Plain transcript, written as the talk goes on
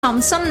Tom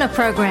Sumner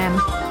Program.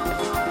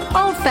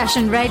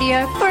 Old-fashioned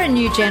radio for a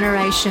new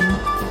generation.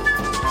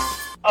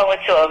 Oh,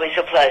 it's always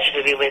a pleasure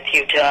to be with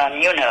you, Tom.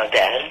 You know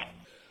that.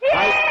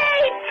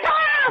 Yay,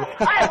 Tom!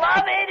 I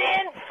love it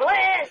in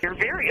Flint! You're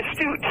very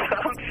astute,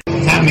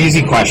 Tom. Not an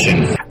easy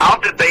question. I'll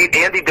debate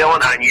Andy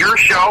Dillon on your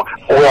show.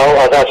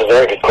 Well, that's a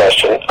very good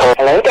question.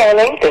 Hello,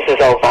 darling. This is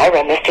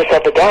Elvira, Mistress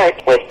of the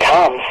Dark, with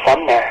Tom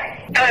Sumner.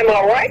 I'm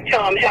all right,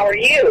 Tom. How are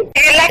you?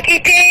 You lucky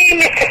day,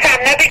 Mr.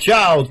 Sumner.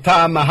 Ciao,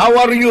 Tom. How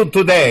are you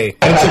today?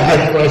 That's a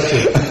good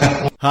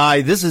question.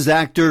 Hi, this is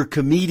actor,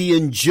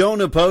 comedian Joe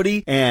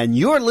Napodi, and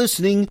you're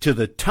listening to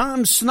the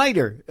Tom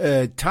Smothers.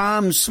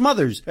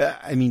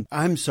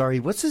 I'm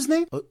sorry, what's his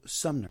name?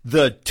 Sumner.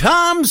 The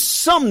Tom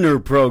Sumner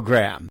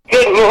Program.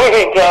 Good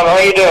morning, Tom. How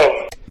you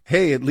doing?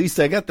 Hey, at least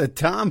I got the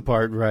Tom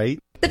part right.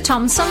 The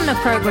Tom Sumner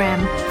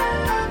Program.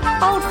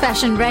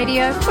 Old-fashioned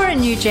radio for a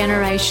new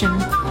generation.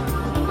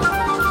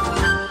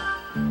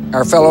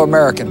 Our fellow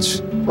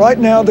Americans. Right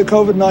now, the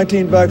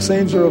COVID-19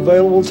 vaccines are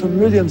available to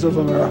millions of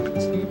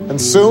Americans.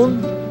 And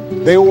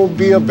soon, they will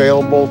be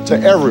available to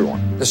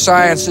everyone. The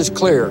science is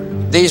clear.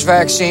 These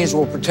vaccines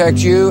will protect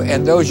you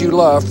and those you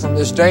love from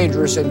this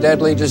dangerous and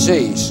deadly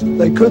disease.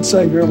 They could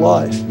save your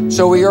life.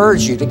 So we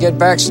urge you to get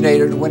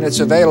vaccinated when it's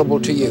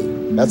available to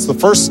you. That's the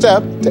first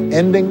step to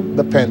ending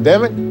the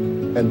pandemic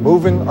and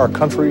moving our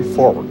country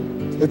forward.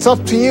 It's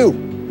up to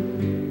you.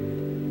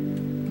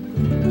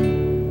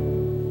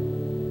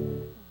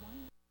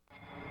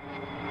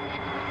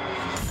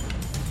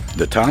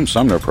 The Tom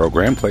Sumner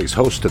Program plays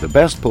host to the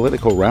best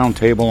political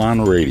roundtable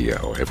on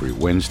radio every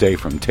Wednesday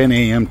from 10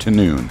 a.m. to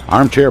noon.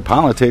 Armchair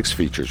Politics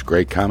features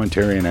great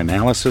commentary and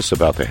analysis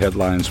about the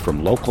headlines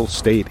from local,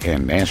 state,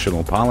 and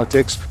national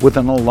politics with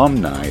an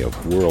alumni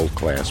of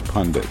world-class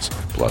pundits,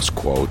 plus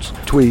quotes,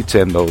 tweets,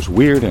 and those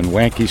weird and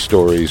wacky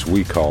stories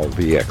we call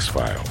the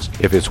X-Files.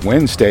 If it's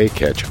Wednesday,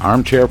 catch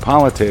Armchair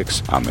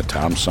Politics on the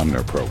Tom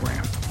Sumner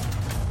Program.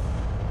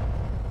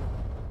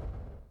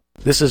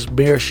 This is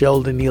Mayor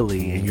Sheldon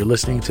Neely, and you're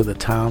listening to the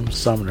Tom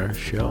Sumner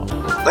Show.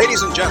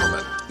 Ladies and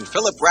gentlemen, in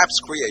Philip Rapp's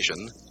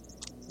creation,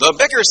 The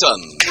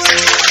Bickersons.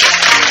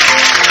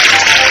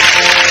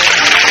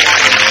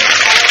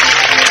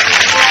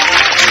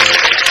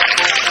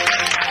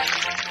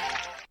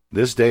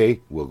 This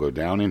day will go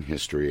down in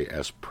history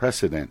as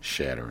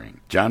precedent-shattering.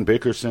 John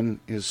Bickerson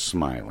is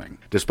smiling.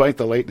 Despite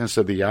the lateness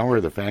of the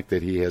hour, the fact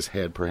that he has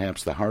had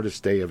perhaps the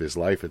hardest day of his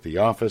life at the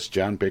office,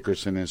 John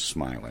Bickerson is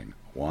smiling.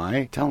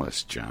 Why? Tell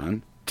us,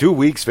 John. 2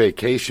 weeks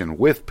vacation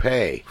with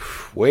pay.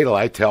 Wait till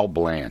I tell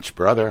Blanche,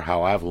 brother,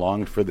 how I've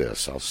longed for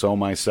this. I'll sew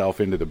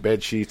myself into the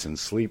bed sheets and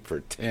sleep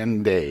for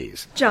 10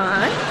 days.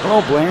 John?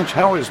 Hello, Blanche.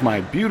 How is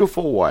my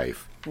beautiful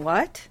wife?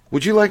 What?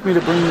 Would you like me to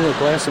bring you a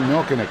glass of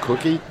milk and a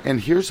cookie? And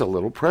here's a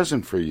little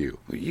present for you.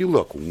 You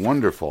look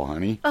wonderful,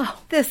 honey.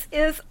 Oh, this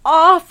is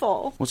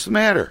awful. What's the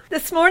matter?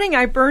 This morning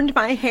I burned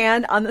my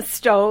hand on the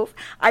stove.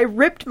 I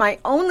ripped my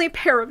only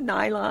pair of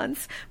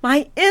nylons.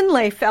 My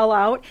inlay fell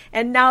out,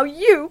 and now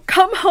you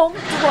come home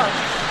drunk.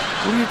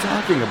 What are you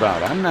talking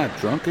about? I'm not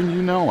drunk, and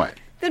you know it.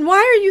 Then why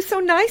are you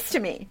so nice to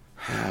me?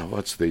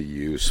 What's the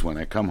use? When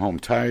I come home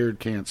tired,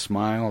 can't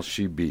smile,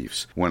 she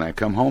beefs. When I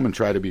come home and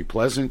try to be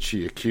pleasant,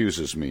 she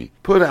accuses me.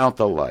 Put out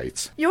the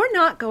lights. You're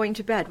not going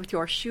to bed with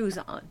your shoes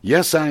on.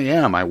 Yes, I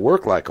am. I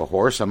work like a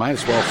horse. I might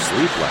as well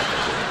sleep like a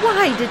horse.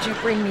 Why did you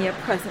bring me a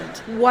present?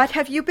 What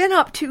have you been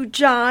up to,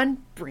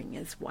 John? Bring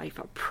his wife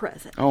a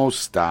present. Oh,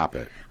 stop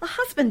it. A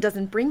husband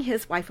doesn't bring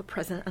his wife a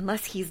present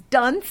unless he's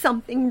done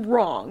something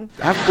wrong.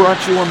 I've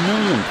brought you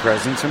 1,000,000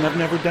 presents and I've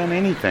never done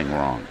anything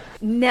wrong.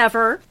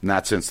 Never.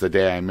 Not since the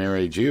day I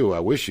married you. I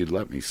wish you'd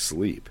let me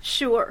sleep.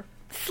 Sure.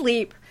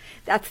 Sleep.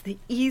 That's the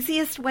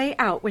easiest way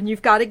out when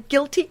you've got a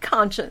guilty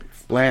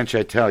conscience. Blanche,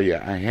 I tell you,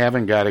 I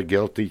haven't got a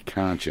guilty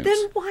conscience.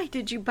 Then why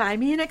did you buy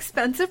me an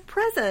expensive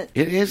present?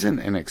 It isn't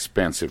an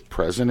expensive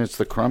present. It's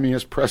the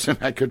crummiest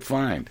present I could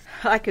find.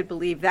 I could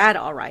believe that,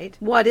 all right.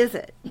 What is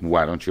it?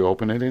 Why don't you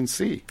open it and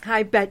see?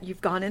 I bet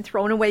you've gone and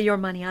thrown away your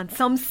money on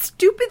some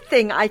stupid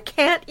thing I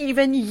can't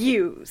even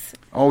use.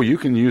 Oh, you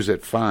can use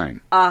it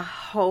fine. A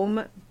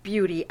home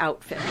beauty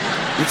outfit.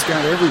 It's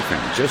got everything,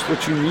 just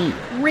what you need.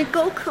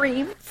 Wrinkle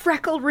cream,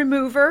 freckle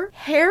remover,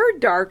 hair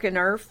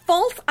darkener,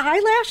 false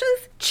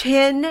eyelashes,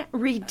 chin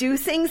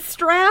reducing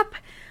strap.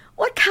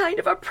 What kind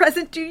of a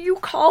present do you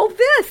call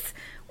this?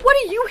 What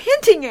are you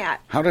hinting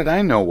at? How did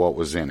I know what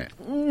was in it?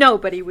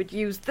 Nobody would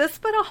use this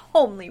but a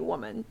homely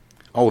woman.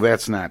 Oh,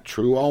 that's not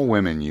true. All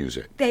women use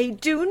it. They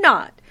do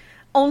not.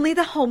 Only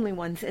the homely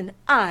ones, and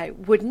I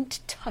wouldn't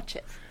touch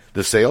it.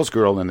 The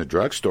salesgirl in the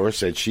drugstore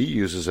said she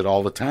uses it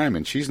all the time,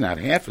 and she's not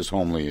half as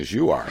homely as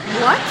you are.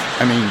 What?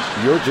 I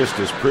mean, you're just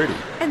as pretty.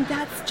 And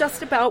that's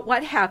just about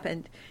what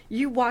happened.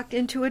 You walked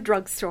into a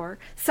drugstore,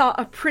 saw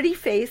a pretty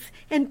face,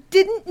 and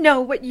didn't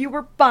know what you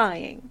were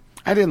buying.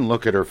 I didn't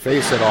look at her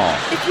face at all.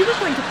 If you were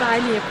going to buy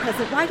me a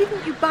present, why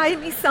didn't you buy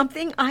me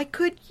something I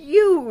could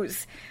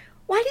use?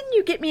 Why didn't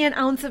you get me an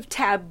ounce of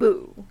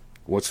Taboo?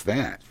 What's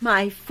that?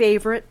 My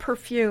favorite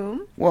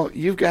perfume. Well,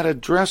 you've got a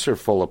dresser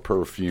full of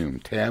perfume.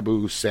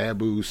 Taboo,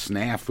 Sabu,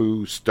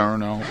 Snafu,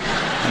 Sterno.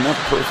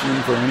 Enough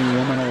perfume for any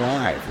woman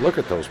alive. Look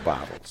at those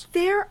bottles.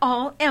 They're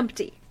all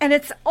empty. And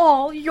it's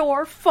all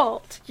your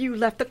fault. You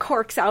left the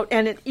corks out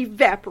and it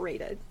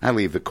evaporated. I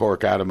leave the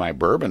cork out of my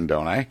bourbon,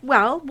 don't I?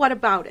 Well, what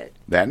about it?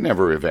 That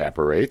never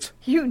evaporates.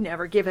 You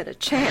never give it a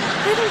chance.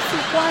 I don't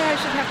see why I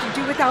should have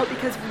to do without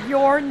because of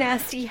your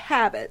nasty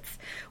habits.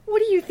 What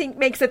do you think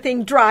makes a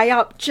thing dry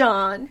up,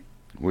 John?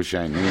 Wish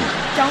I knew.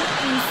 Don't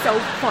be so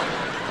funny.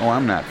 Oh,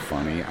 I'm not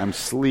funny. I'm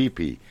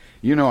sleepy.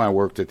 You know I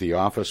worked at the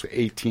office for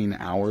 18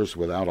 hours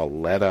without a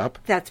let up.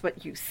 That's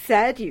what you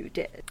said you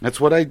did.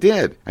 That's what I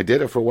did. I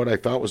did it for what I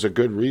thought was a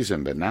good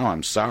reason, but now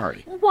I'm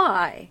sorry.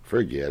 Why?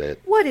 Forget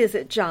it. What is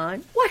it,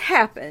 John? What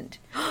happened?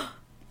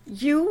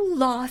 You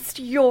lost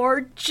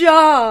your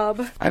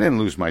job. I didn't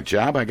lose my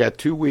job. I got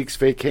 2 weeks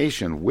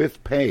vacation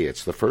with pay.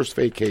 It's the first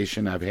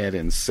vacation I've had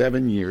in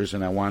 7 years,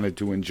 and I wanted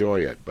to enjoy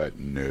it. But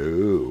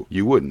no,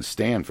 you wouldn't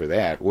stand for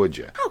that, would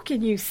you? How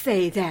can you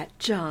say that,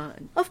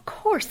 John? Of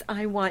course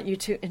I want you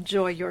to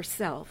enjoy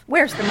yourself.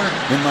 Where's the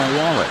money? In my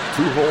wallet.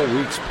 2 whole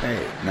weeks'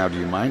 pay. Now, do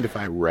you mind if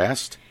I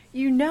rest?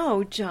 You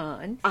know,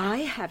 John, I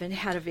haven't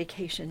had a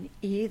vacation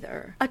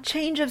either. A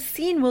change of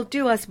scene will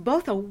do us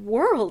both a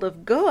world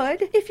of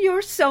good. If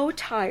you're so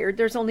tired,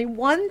 there's only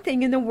one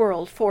thing in the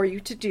world for you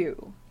to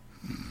do.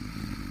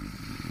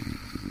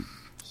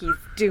 He's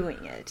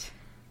doing it.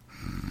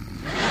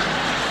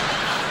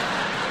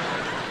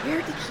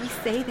 Where did he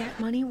say that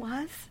money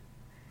was?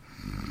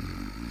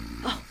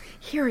 Oh,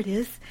 here it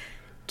is.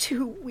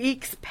 2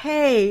 weeks'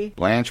 pay.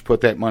 Blanche,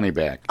 put that money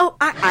back. Oh,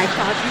 I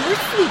thought you were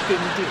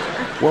sleeping,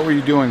 dear. What were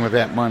you doing with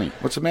that money?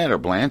 What's the matter,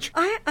 Blanche?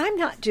 I'm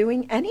not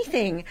doing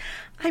anything.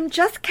 I'm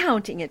just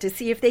counting it to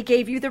see if they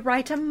gave you the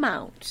right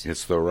amount.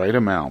 It's the right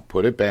amount.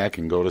 Put it back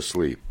and go to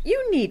sleep.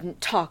 You needn't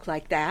talk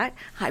like that.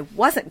 I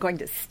wasn't going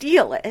to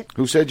steal it.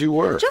 Who said you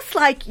were? Just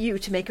like you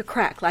to make a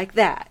crack like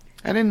that.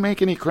 I didn't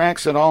make any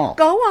cracks at all.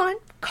 Go on.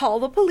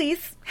 Call the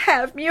police.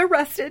 Have me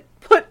arrested.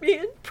 Put me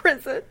in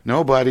prison.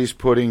 Nobody's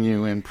putting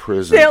you in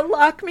prison. They'll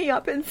lock me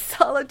up in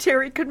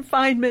solitary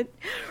confinement.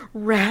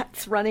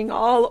 Rats running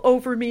all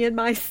over me in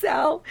my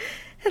cell.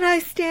 And I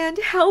stand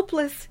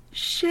helpless,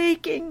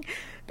 shaking,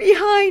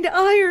 behind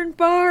iron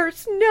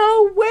bars.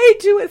 No way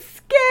to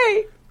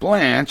escape.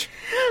 Blanche.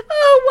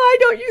 Oh, why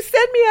don't you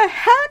send me a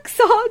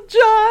hacksaw,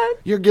 John?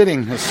 You're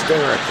getting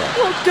hysterical.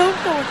 Well,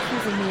 don't go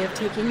accusing me of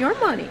taking your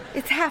money.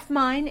 It's half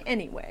mine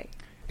anyway.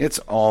 It's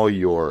all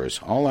yours.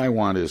 All I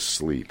want is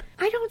sleep.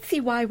 I don't see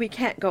why we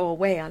can't go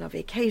away on a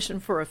vacation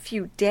for a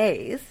few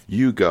days.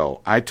 You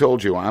go. I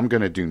told you I'm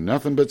going to do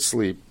nothing but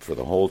sleep for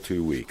the whole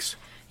 2 weeks.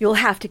 You'll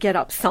have to get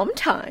up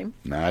sometime.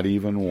 Not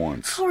even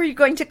once. How are you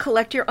going to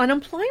collect your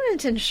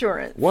unemployment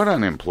insurance? What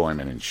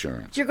unemployment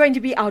insurance? You're going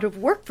to be out of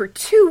work for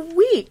 2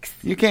 weeks.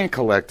 You can't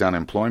collect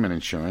unemployment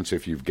insurance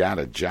if you've got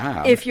a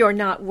job. If you're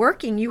not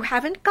working, you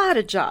haven't got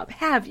a job,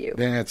 have you?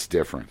 That's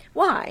different.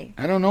 Why?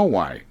 I don't know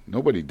why.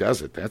 Nobody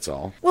does it, that's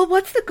all. Well,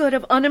 what's the good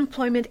of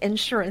unemployment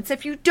insurance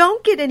if you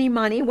don't get any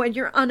money when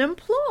you're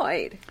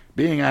unemployed?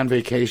 Being on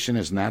vacation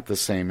is not the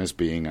same as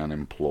being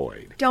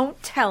unemployed.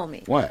 Don't tell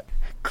me. What?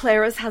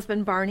 Clara's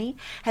husband, Barney,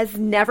 has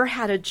never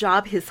had a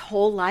job his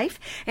whole life,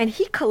 and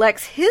he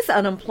collects his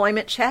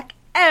unemployment check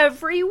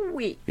every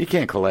week. He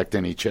can't collect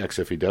any checks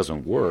if he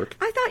doesn't work.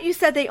 I thought you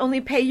said they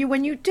only pay you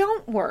when you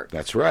don't work.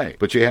 That's right.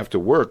 But you have to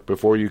work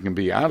before you can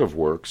be out of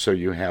work, so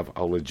you have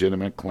a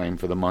legitimate claim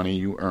for the money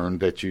you earned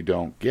that you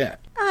don't get.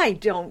 I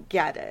don't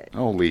get it.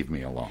 Oh, leave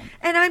me alone.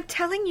 And I'm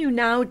telling you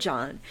now,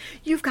 John,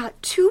 you've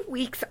got 2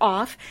 weeks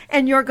off,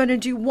 and you're going to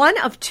do one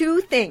of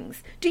two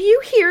things. Do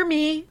you hear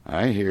me?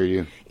 I hear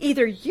you.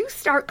 Either you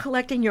start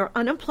collecting your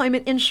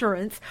unemployment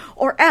insurance,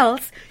 or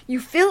else you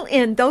fill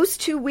in those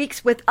 2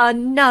 weeks with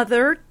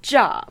another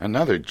job.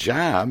 Another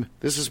job?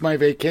 This is my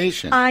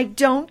vacation. I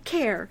don't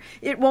care.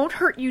 It won't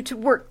hurt you to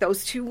work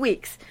those 2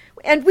 weeks.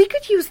 And we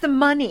could use the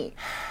money.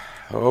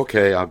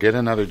 Okay, I'll get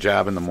another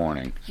job in the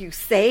morning. You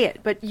say it,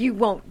 but you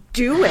won't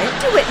do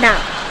it. Do it now.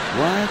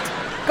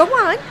 What? Go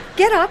on.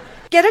 Get up.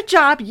 Get a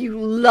job, you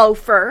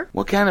loafer.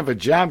 What kind of a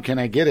job can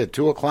I get at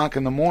 2 o'clock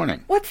in the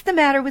morning? What's the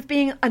matter with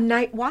being a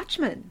night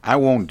watchman? I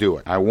won't do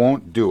it. I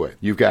won't do it.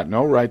 You've got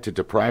no right to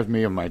deprive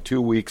me of my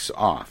 2 weeks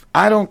off.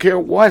 I don't care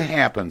what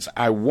happens.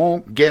 I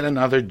won't get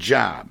another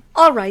job.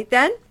 All right,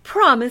 then.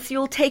 Promise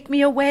you'll take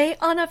me away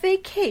on a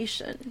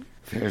vacation.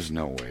 There's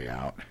no way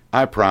out.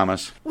 I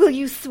promise. Will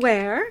you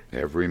swear?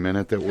 Every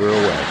minute that we're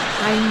away.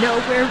 I know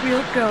where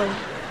we'll go.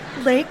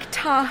 Lake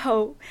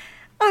Tahoe.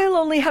 I'll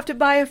only have to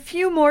buy a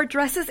few more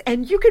dresses,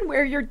 and you can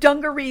wear your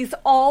dungarees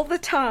all the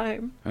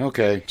time.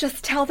 Okay.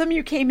 Just tell them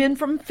you came in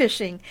from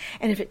fishing,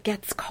 and if it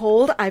gets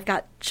cold, I've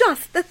got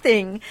just the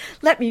thing.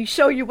 Let me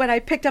show you what I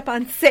picked up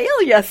on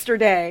sale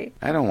yesterday.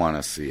 I don't want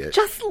to see it.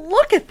 Just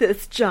look at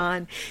this,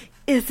 John.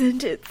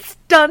 Isn't it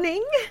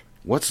stunning?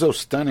 What's so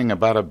stunning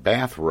about a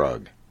bath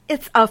rug?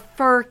 It's a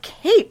fur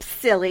cape,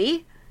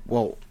 silly.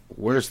 Well,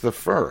 where's the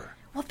fur?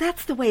 Well,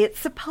 that's the way it's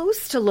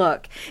supposed to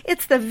look.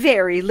 It's the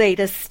very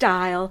latest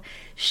style.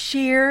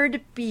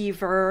 Sheared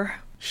beaver.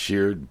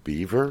 Sheared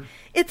beaver?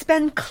 It's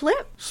been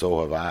clipped.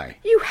 So have I.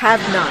 You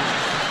have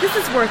not. This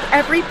is worth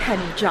every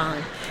penny,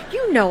 John.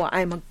 You know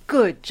I'm a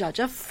good judge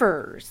of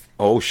furs.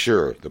 Oh,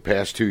 sure. The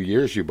past 2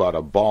 years you bought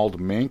a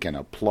bald mink and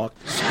a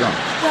plucked skunk.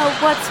 Well,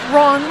 what's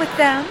wrong with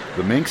them?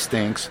 The mink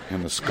stinks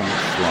and the skunk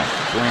shrunk.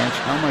 Blanche,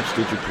 how much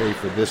did you pay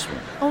for this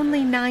one?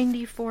 Only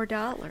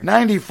 $94.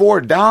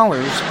 $94?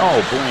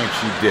 Oh,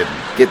 Blanche, you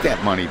didn't. Get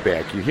that money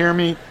back, you hear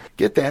me?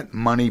 Get that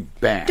money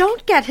back.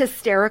 Don't get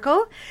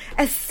hysterical.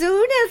 As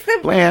soon as the...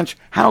 Blanche,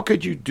 how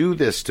could you do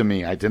this to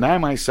me? I deny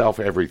myself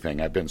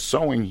everything. I've been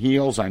sewing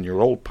heels on your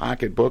old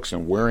pocketbooks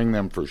and wearing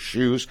them for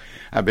shoes.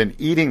 I've been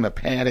eating the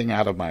padding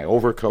out of my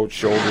overcoat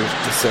shoulders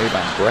to save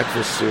on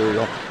breakfast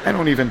cereal. I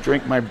don't even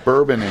drink my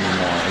bourbon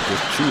anymore. I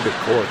just chew the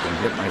cork and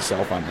hit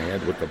myself on the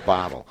head with the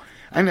bottle.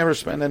 I never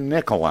spend a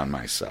nickel on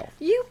myself.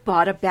 You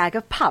bought a bag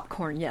of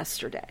popcorn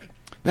yesterday.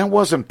 That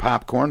wasn't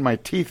popcorn. My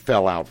teeth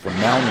fell out from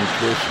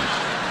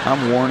malnutrition.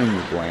 I'm warning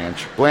you,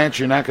 Blanche. Blanche,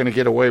 you're not going to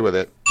get away with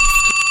it.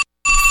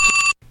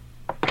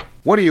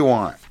 What do you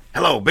want?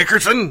 Hello,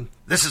 Bickerson.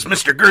 This is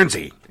Mr.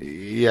 Guernsey.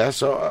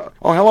 Yes, hello,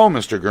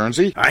 Mr.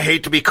 Guernsey. I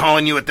hate to be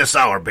calling you at this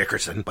hour,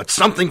 Bickerson, but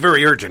something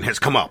very urgent has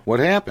come up. What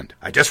happened?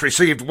 I just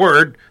received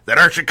word that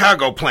our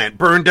Chicago plant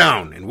burned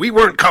down, and we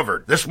weren't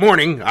covered. This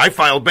morning, I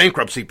filed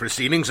bankruptcy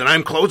proceedings, and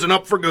I'm closing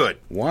up for good.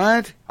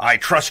 What? I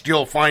trust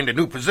you'll find a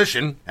new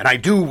position, and I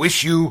do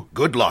wish you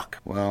good luck.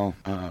 Well,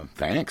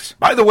 thanks.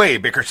 By the way,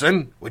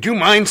 Bickerson, would you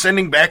mind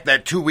sending back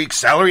that 2-week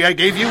salary I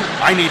gave you?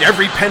 I need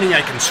every penny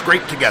I can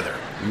scrape together.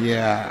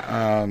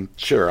 Yeah,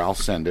 sure, I'll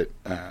send it.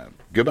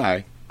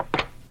 Goodbye.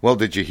 Well,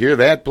 did you hear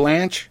that,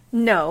 Blanche?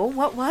 No,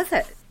 what was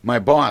it? My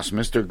boss,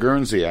 Mr.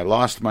 Guernsey, I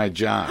lost my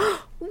job.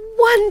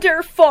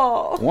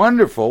 Wonderful!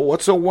 Wonderful?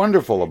 What's so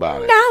wonderful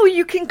about it? Now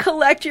you can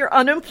collect your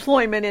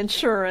unemployment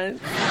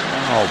insurance.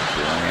 Oh,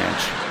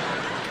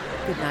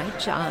 Blanche. Good night,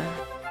 John.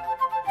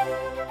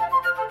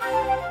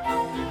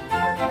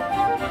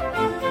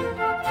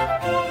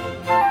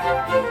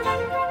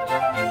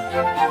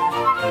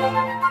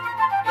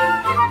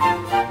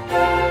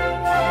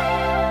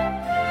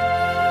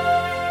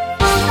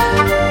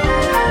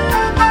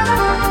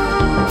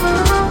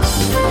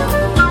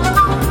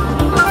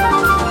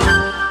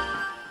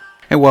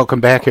 Hey,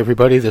 welcome back,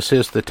 everybody. This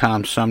is the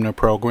Tom Sumner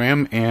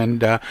program,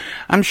 and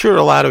I'm sure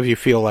a lot of you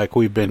feel like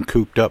we've been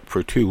cooped up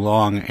for too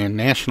long, and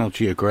National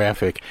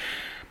Geographic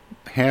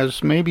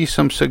has maybe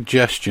some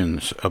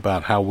suggestions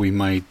about how we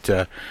might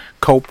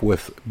cope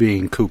with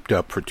being cooped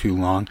up for too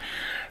long.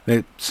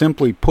 They,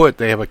 simply put,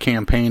 they have a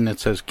campaign that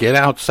says, "Get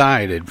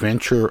outside,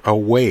 adventure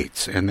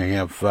awaits," and they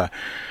have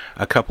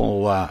a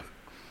couple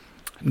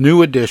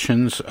new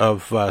editions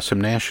of some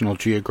National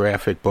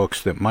Geographic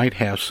books that might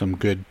have some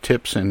good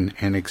tips and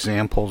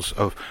examples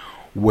of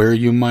where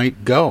you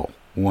might go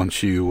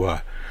once you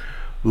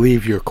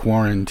leave your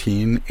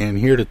quarantine. And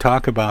here to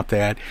talk about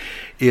that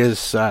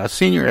is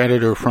senior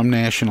editor from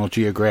National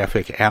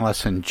Geographic,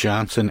 Allyson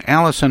Johnson.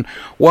 Allyson,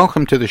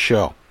 welcome to the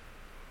show.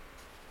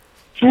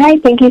 Hi,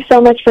 thank you so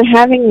much for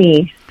having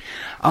me.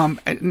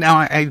 Now,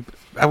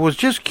 I was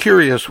just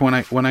curious when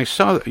I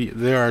saw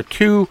there are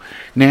two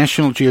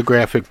National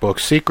Geographic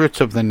books, Secrets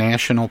of the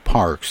National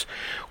Parks,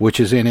 which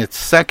is in its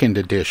 2nd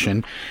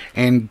edition,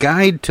 and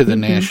Guide to the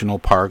National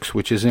Parks,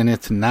 which is in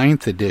its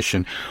 9th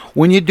edition.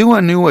 When you do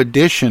a new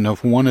edition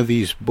of one of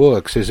these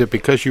books, is it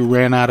because you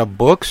ran out of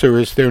books, or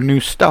is there new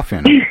stuff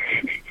in it?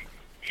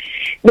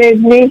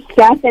 There's new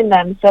stuff in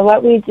them. So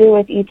what we do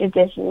with each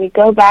edition, we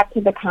go back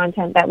to the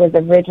content that was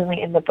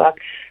originally in the book.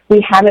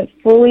 We have it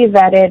fully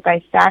vetted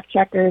by fact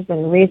checkers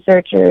and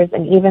researchers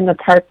and even the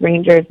park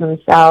rangers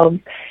themselves.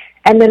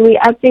 And then we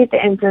update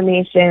the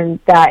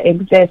information that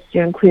exists to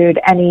include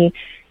any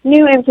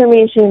new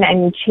information,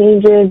 any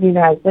changes,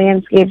 as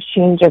landscapes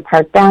change or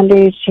park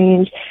boundaries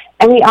change.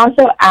 And we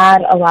also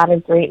add a lot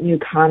of great new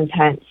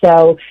content.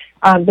 So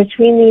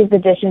between these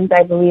editions,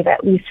 I believe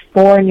at least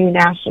 4 new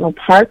national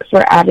parks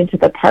were added to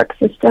the park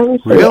system.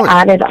 So Really? We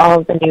added all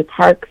of the new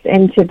parks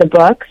into the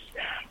books.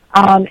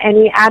 And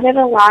we added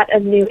a lot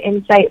of new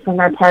insight from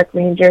our park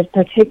rangers,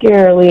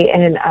 particularly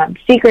in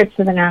Secrets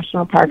to the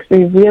National Parks.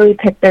 We really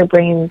picked their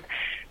brains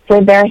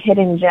for their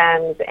hidden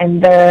gems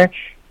and their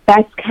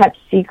best-kept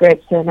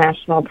secrets to the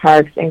national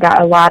parks, and got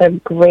a lot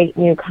of great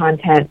new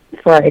content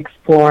for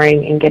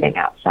exploring and getting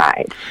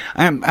outside.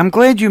 I'm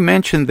glad you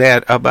mentioned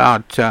that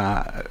about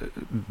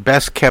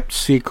best-kept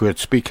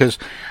secrets, because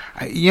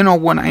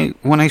when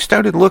I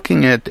started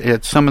looking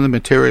at some of the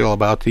material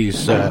about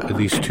these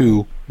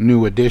 2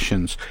 new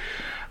editions,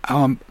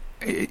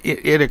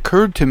 it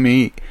occurred to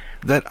me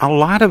that a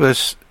lot of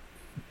us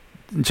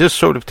just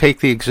sort of take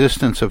the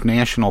existence of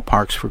national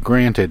parks for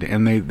granted,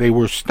 and they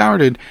were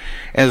started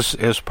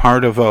as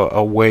part of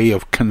a way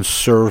of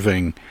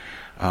conserving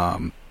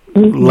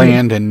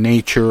land and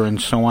nature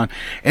and so on,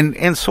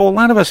 and so a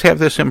lot of us have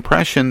this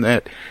impression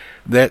that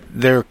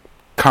they're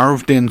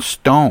carved in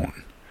stone,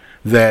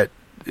 that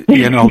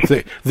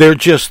they're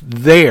just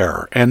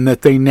there and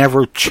that they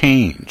never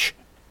change.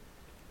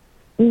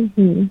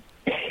 Mm-hmm.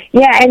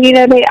 Yeah, and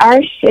they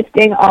are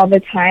shifting all the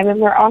time, and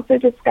we're also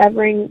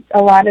discovering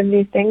a lot of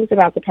new things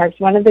about the parks.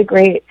 One of the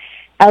great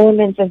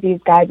elements of these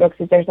guidebooks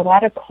is there's a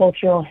lot of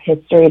cultural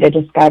history to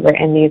discover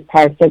in these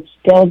parks that's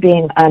still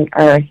being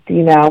unearthed.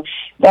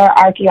 There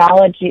are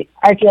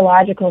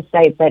archaeological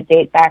sites that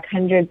date back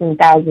hundreds and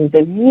thousands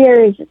of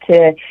years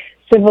to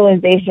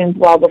civilizations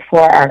well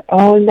before our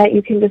own that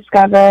you can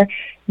discover.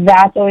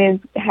 That's always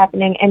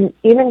happening. And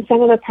even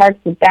some of the parks,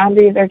 the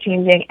boundaries are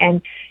changing.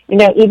 And,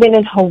 even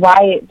in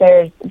Hawaii,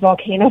 there's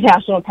Volcano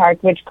National Park,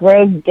 which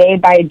grows day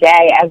by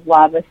day as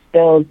lava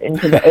spills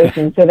into the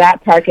ocean. So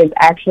that park is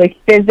actually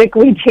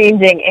physically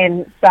changing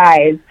in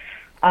size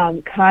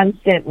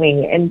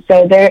constantly. And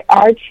so there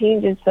are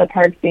changes to the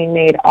parks being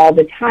made all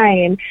the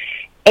time.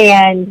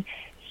 And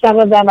some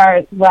of them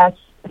are less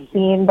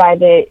seen by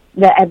the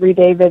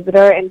everyday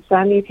visitor, and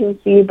some you can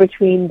see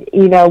between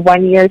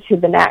 1 year to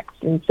the next.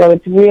 And so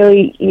it's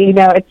really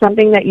it's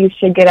something that you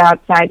should get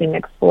outside and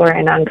explore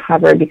and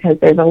uncover, because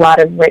there's a lot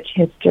of rich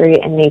history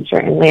and nature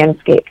and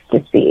landscapes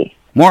to see.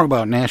 More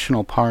about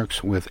national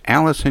parks with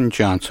Allyson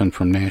Johnson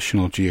from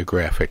National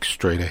Geographic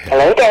straight ahead.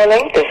 Hello,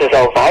 darling. This is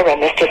Elvira,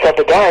 Mistress of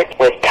the Dark,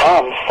 with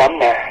Tom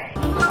Sumner.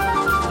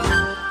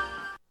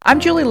 I'm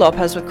Julie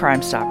Lopez with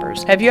Crime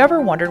Stoppers. Have you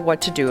ever wondered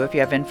what to do if you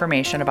have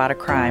information about a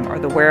crime or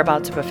the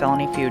whereabouts of a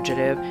felony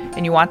fugitive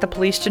and you want the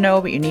police to know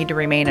but you need to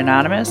remain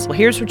anonymous? Well,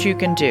 here's what you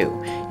can do.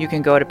 You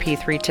can go to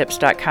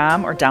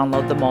p3tips.com or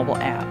download the mobile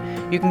app.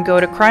 You can go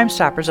to Crime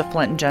Stoppers of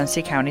Flint and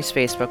Genesee County's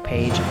Facebook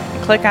page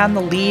and click on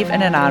the Leave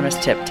an Anonymous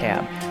Tip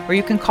tab, or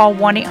you can call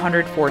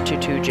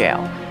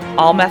 1-800-422-JAIL.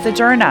 All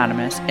methods are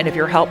anonymous, and if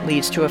your help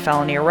leads to a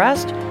felony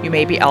arrest, you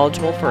may be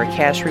eligible for a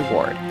cash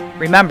reward.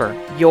 Remember,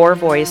 your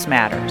voice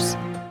matters.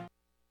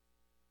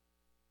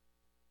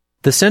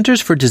 The Centers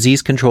for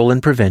Disease Control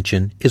and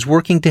Prevention is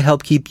working to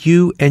help keep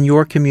you and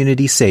your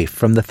community safe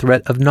from the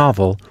threat of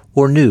novel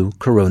or new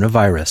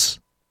coronavirus.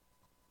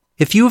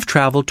 If you have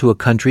traveled to a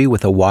country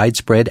with a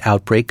widespread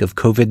outbreak of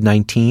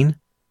COVID-19,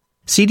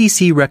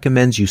 CDC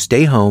recommends you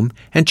stay home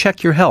and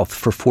check your health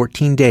for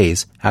 14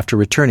 days after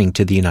returning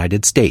to the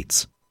United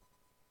States.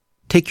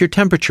 Take your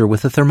temperature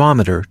with a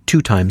thermometer 2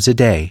 times a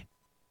day.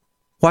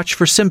 Watch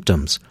for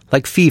symptoms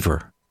like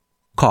fever,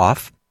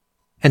 cough,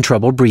 and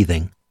trouble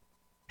breathing.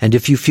 And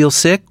if you feel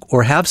sick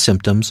or have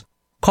symptoms,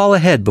 call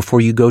ahead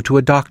before you go to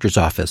a doctor's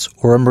office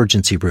or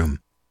emergency room.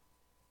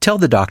 Tell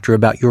the doctor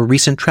about your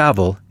recent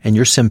travel and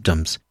your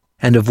symptoms,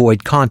 and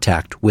avoid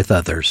contact with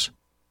others.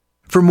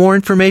 For more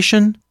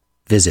information,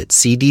 visit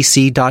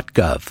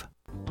cdc.gov.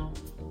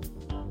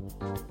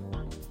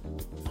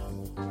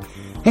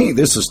 Hey,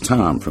 this is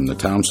Tom from the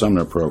Tom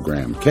Sumner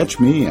Program. Catch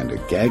me and a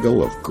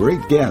gaggle of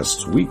great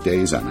guests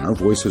weekdays on Our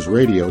Voices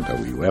Radio,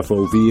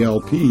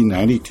 WFOVLP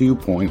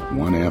 92.1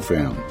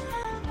 FM.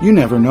 You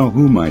never know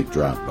who might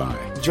drop by.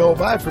 Joe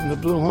By from the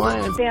Blue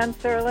Hawaiian. Dan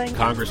Sterling.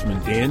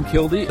 Congressman Dan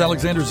Kildee.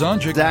 Alexander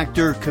Zonjic.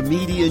 Actor,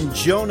 comedian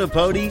Joe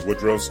Napodi.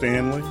 Woodrow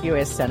Stanley.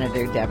 U.S.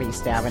 Senator Debbie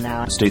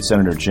Stabenow. State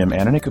Senator Jim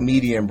Ananich.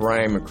 Comedian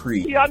Brian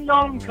McCree. The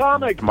unknown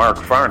comic. Mark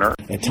Farner.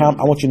 And Tom,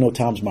 I want you to know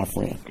Tom's my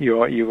friend.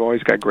 You've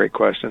always got great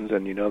questions,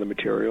 and you know the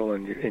material,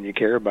 and you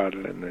care about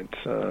it, and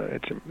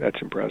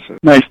that's impressive.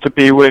 Nice to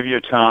be with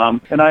you,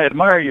 Tom. And I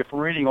admire you for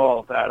reading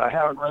all of that. I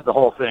haven't read the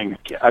whole thing.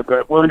 I'm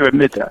willing to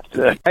admit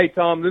that. Hey,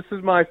 Tom, this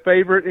is my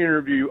favorite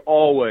interview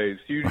always.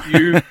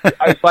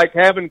 It's like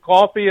having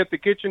coffee at the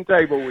kitchen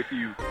table with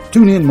you.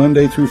 Tune in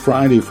Monday through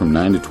Friday from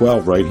 9 to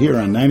 12 right here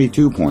on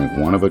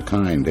 92.1 of a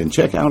kind, and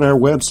check out our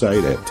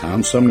website at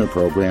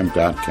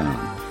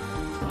TomSumnerProgram.com.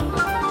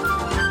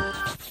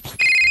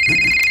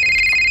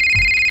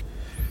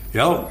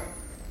 Yo,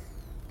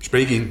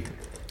 speaking.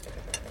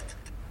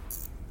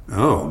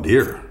 Oh,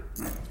 dear.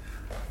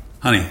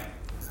 Honey,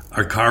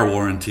 our car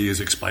warranty is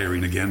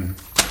expiring again.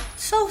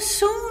 So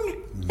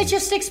soon? It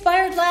just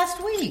expired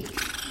last week.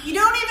 You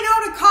don't even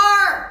own a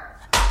car!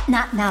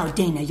 Not now,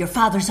 Dana. Your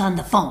father's on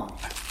the phone.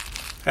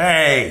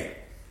 Hey!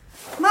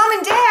 Mom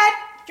and Dad,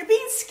 you're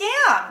being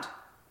scammed.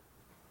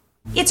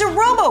 It's a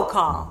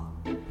robocall.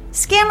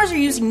 Scammers are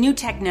using new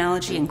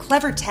technology and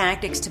clever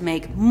tactics to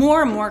make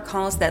more and more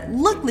calls that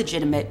look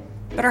legitimate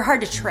but are hard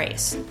to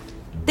trace.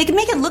 They can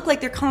make it look like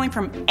they're calling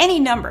from any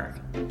number,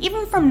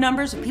 even from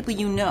numbers of people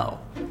you know.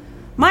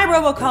 My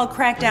robocall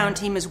crackdown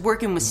team is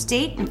working with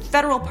state and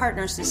federal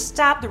partners to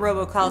stop the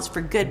robocalls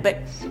for good, but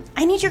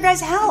I need your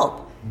guys'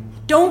 help.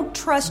 Don't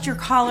trust your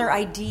caller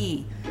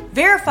ID.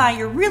 Verify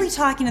you're really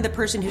talking to the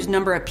person whose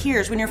number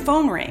appears when your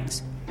phone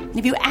rings. And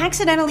if you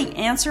accidentally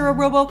answer a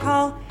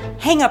robocall,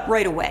 hang up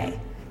right away.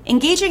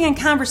 Engaging in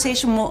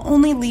conversation will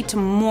only lead to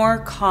more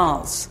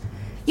calls.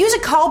 Use a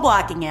call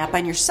blocking app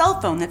on your cell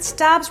phone that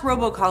stops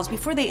robocalls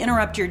before they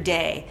interrupt your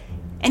day.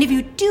 And if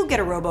you do get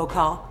a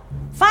robocall,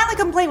 file a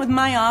complaint with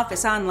my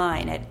office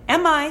online at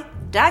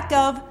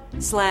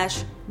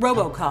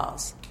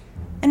mi.gov/robocalls.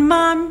 And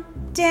Mom,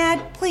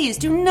 Dad, please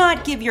do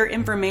not give your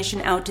information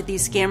out to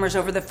these scammers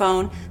over the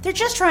phone. They're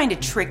just trying to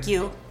trick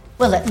you.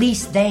 Well, at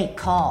least they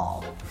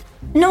call.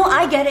 No,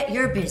 I get it.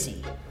 You're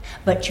busy.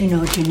 But you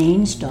know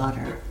Janine's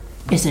daughter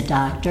is a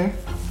doctor.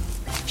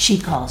 She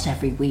calls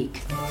every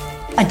week.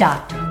 A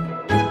doctor.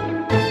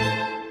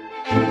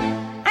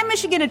 I'm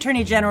Michigan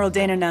Attorney General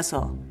Dana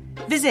Nessel.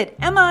 Visit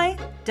mi.gov/AG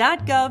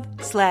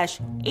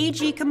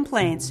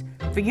complaints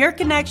for your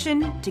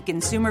connection to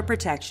consumer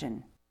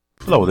protection.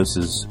 Hello, this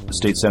is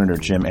State Senator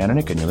Jim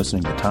Ananick, and you're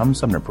listening to the Tom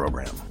Sumner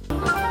Program.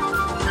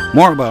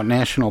 More about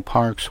national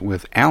parks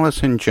with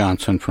Allyson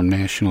Johnson from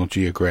National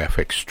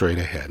Geographic straight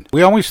ahead.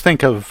 We always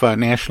think of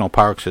national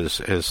parks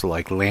as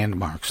like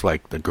landmarks,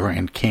 like the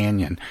Grand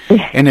Canyon.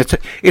 And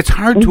it's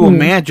hard to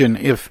imagine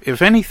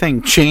if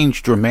anything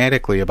changed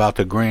dramatically about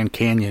the Grand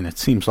Canyon, it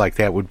seems like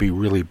that would be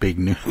really big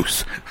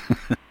news.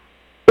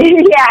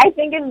 Yeah, I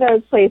think in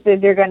those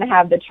places you're going to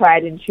have the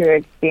tried and true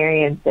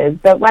experiences.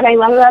 But what I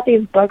love about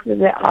these books is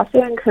it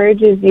also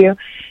encourages you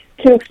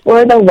to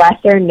explore the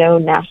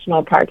lesser-known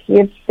national parks. We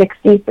have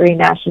 63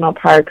 national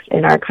parks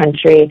in our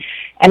country,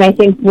 and I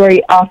think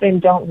we often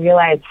don't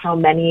realize how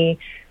many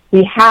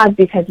we have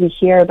because we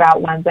hear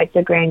about ones like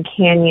the Grand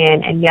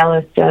Canyon and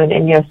Yellowstone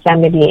and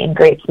Yosemite and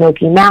Great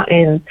Smoky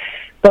Mountains,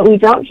 but we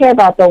don't hear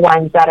about the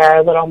ones that are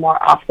a little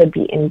more off the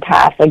beaten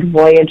path, like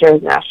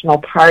Voyageurs National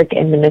Park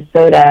in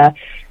Minnesota,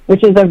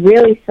 which is a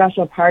really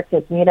special park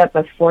that's made up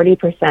of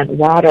 40%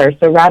 water.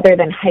 So rather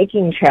than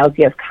hiking trails,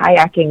 you have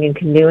kayaking and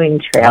canoeing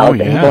trails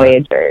in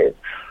Voyageurs.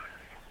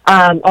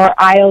 Or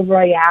Isle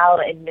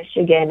Royale in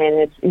Michigan, and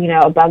it's,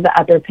 above the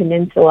Upper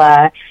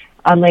Peninsula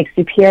on Lake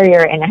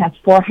Superior, and it has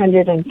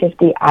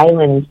 450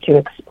 islands to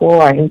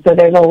explore. And so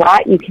there's a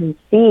lot you can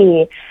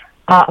see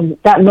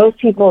that most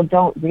people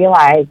don't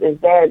realize is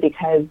there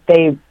because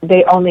they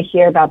only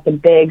hear about the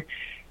big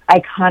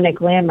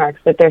iconic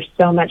landmarks, but there's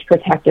so much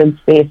protected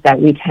space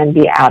that we can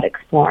be out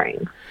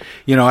exploring.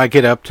 I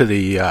get up to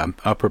the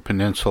Upper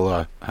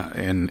Peninsula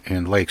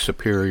in Lake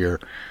Superior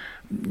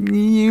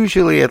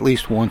usually at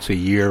least once a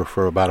year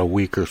for about a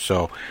week or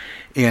so.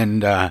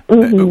 And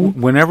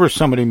whenever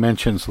somebody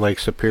mentions Lake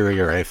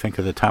Superior, I think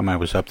of the time I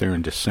was up there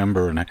in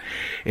December,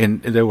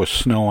 and there was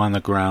snow on the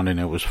ground, and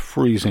it was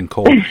freezing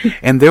cold,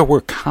 and there were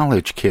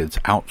college kids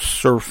out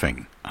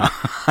surfing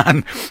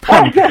on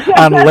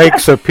Lake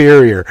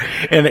Superior,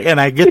 and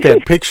I get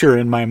that picture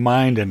in my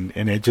mind, and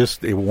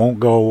it won't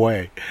go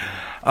away.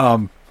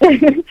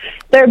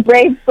 They're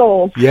brave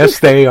souls. Yes,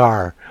 they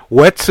are,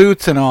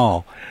 wetsuits and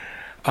all.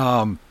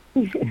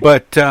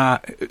 But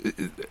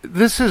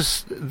this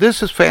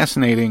is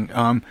fascinating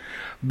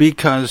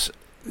because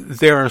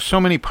there are so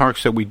many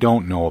parks that we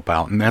don't know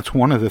about, and that's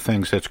one of the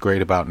things that's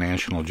great about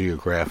National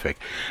Geographic.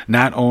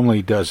 Not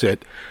only does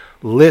it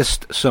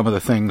list some of the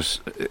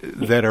things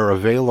that are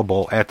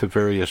available at the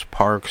various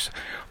parks,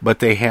 but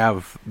they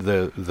have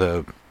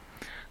the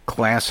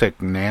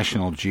classic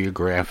National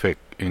Geographic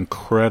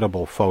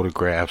incredible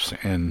photographs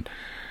and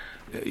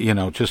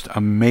just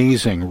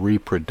amazing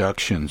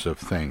reproductions of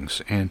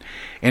things, and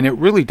it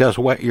really does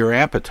whet your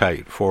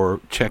appetite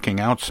for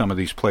checking out some of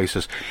these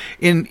places.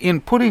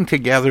 In putting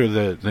together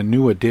the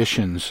new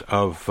editions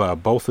of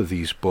both of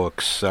these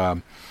books,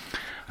 I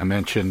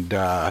mentioned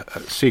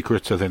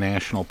Secrets of the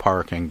National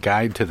Park and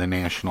Guide to the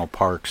National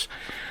Parks.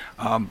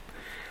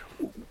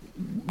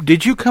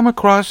 Did you come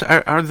across,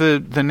 are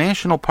the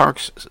national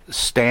parks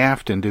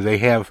staffed, and do they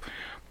have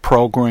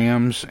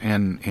programs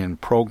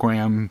and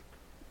program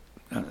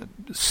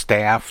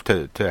staff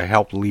to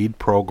help lead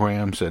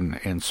programs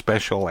and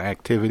special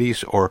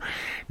activities, or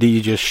do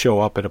you just show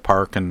up at a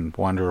park and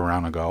wander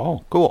around and go,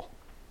 oh, cool?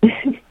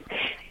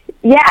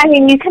 Yeah, I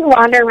mean, you can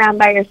wander around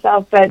by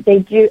yourself, but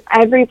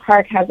every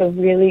park has a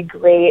really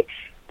great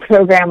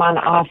program on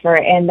offer,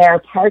 and there are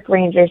park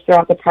rangers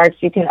throughout the parks.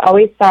 You can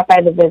always stop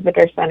by the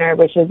visitor center,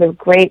 which is a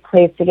great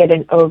place to get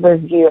an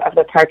overview of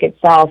the park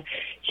itself,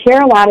 hear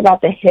a lot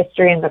about the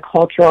history and the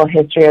cultural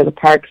history of the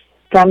parks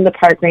from the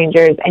park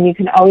rangers, and you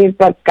can always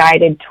book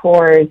guided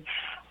tours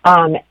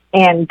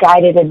and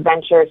guided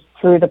adventures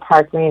through the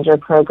park ranger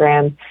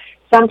programs.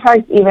 Some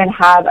parks even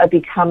have a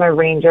Become a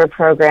Ranger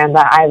program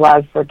that I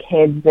love for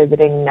kids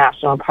visiting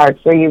national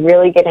parks, where you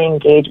really get to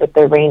engage with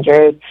the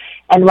rangers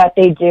and what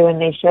they do, and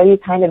they show you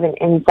kind of an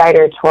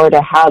insider tour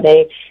to how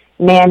they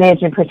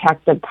manage and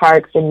protect the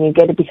parks, and you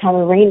get to become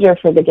a ranger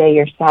for the day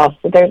yourself.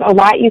 So there's a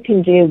lot you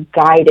can do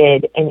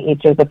guided in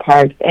each of the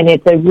parks, and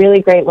it's a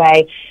really great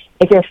way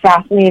if you're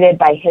fascinated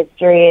by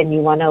history and you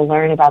want to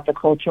learn about the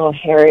cultural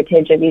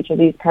heritage of each of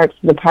these parks.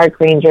 The park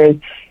rangers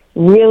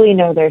really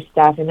know their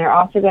stuff, and they're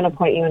also going to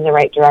point you in the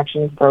right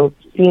direction for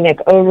scenic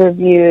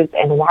overviews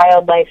and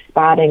wildlife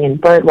spotting and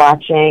bird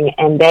watching,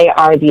 and they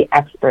are the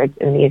experts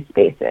in these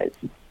spaces.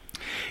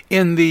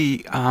 In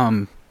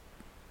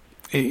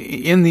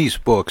these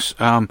books,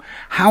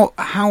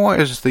 how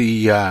is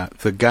the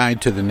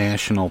Guide to the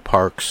National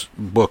Parks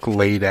book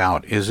laid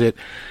out? Is it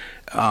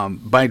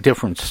by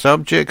different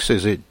subjects?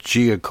 Is it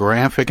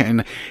geographic?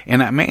 And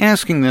I'm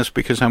asking this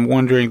because I'm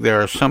wondering,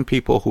 there are some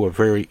people who are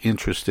very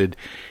interested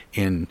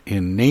in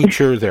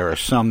nature. There are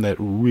some that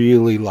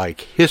really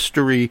like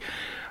history.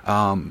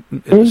 Some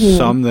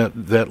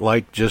that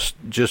like just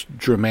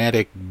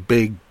dramatic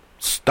big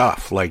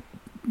stuff like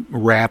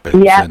rapids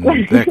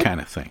and that kind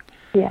of thing.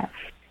 Yeah.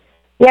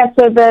 Yeah,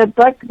 so the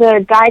book,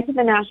 the Guide to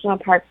the National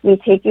Parks, we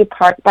take you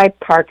park by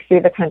park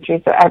through the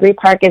country. So every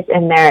park is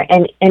in there.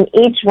 And in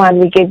each one,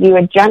 we give you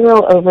a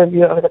general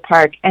overview of the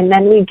park, and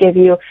then we give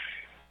you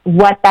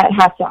what that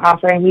has to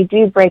offer. And we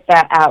do break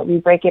that out. We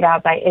break it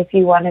out by if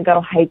you want to go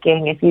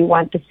hiking, if you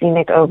want the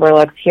scenic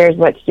overlooks, here's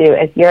what to do.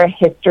 If you're a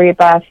history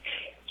buff,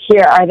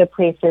 here are the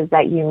places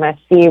that you must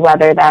see,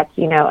 whether that's,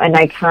 you know, an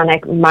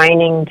iconic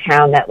mining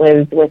town that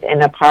lives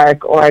within a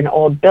park or an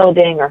old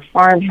building or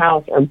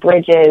farmhouse or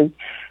bridges.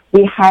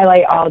 We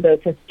highlight all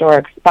those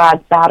historic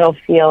spots,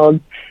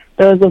 battlefields.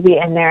 Those will be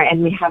in there,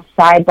 and we have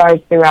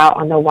sidebars throughout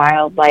on the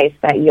wildlife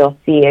that you'll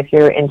see if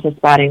you're into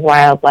spotting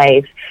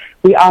wildlife.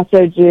 We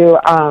also do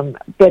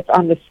bits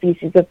on the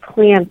species of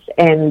plants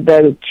and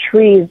the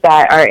trees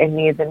that are in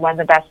these and when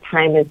the best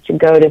time is to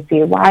go to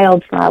see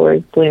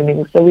wildflowers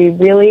blooming. So we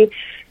really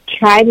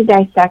try to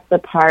dissect the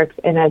parks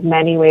in as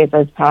many ways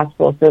as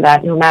possible so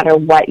that no matter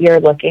what you're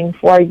looking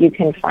for, you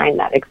can find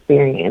that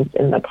experience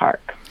in the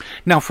park.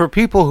 Now, for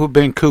people who've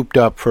been cooped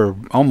up for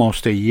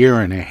almost a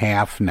year and a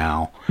half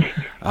now,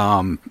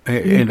 and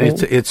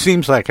it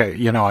seems like,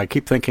 I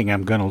keep thinking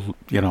I'm going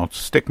to,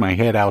 stick my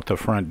head out the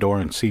front door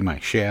and see my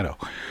shadow.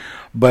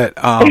 But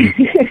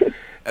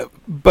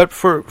but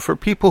for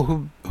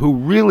people who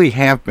really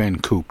have been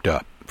cooped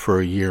up for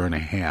a year and a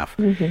half,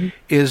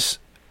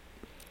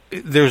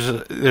 there's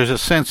a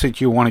sense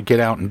that you want to get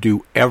out and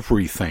do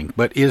everything.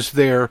 But is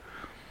there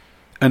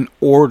an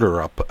order,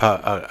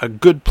 a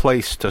good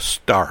place to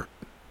start?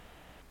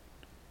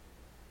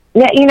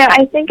 Yeah,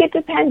 I think it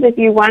depends. If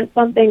you want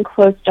something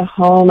close to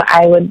home,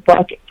 I would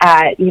look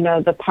at,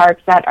 the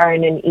parks that are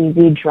in an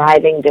easy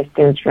driving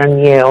distance from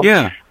you.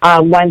 Yeah.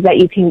 Ones that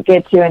you can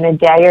get to in a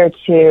day or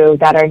two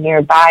that are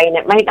nearby. And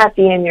it might not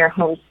be in your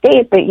home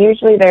state, but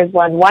usually there's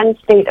one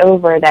state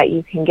over that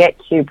you can get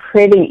to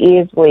pretty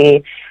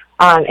easily,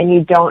 and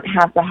you don't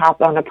have to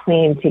hop on a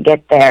plane to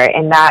get there.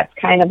 And that's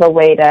kind of a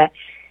way to,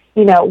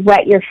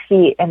 wet your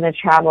feet in the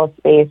travel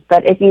space.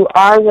 But if you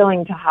are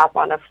willing to hop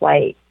on a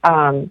flight,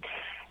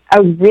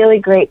 a really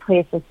great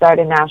place to start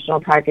a national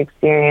park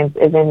experience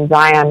is in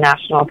Zion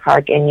National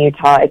Park in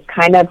Utah. It's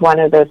kind of one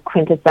of those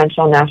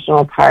quintessential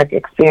national park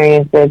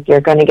experiences.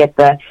 You're going to get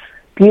the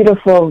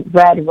beautiful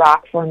red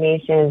rock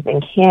formations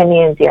and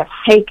canyons. You have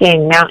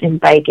hiking, mountain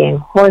biking,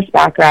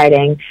 horseback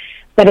riding,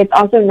 but it's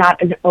also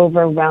not an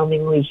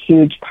overwhelmingly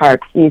huge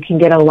park, so you can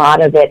get a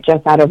lot of it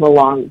just out of a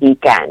long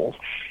weekend.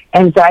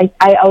 And so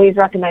I always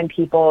recommend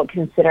people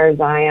consider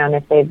Zion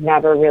if they've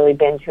never really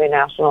been to a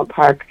national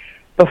park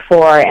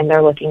before and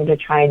they're looking to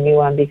try a new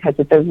one, because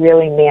it's a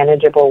really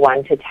manageable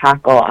one to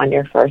tackle on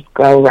your first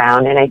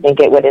go-round, and I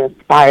think it would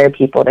inspire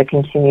people to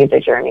continue the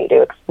journey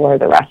to explore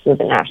the rest of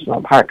the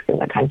national parks in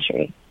the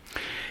country.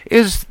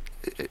 Is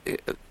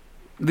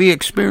the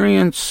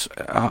experience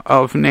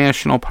of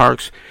national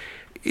parks,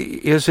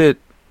 is it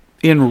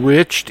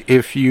enriched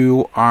if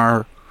you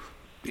are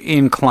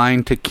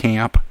inclined to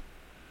camp?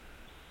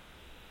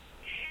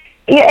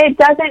 Yeah, it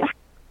doesn't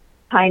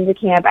time to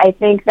camp. I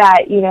think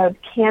that,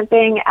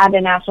 camping at a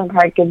national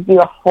park gives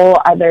you a whole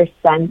other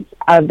sense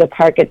of the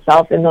park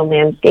itself and the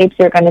landscapes.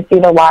 You're going to see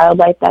the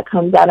wildlife that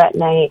comes out at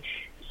night,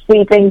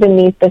 sleeping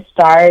beneath the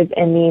stars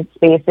in these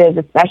spaces,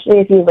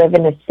 especially if you live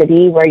in a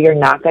city where you're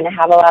not going to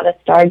have a lot of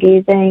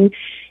stargazing.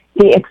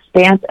 The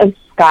expanse of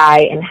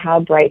sky and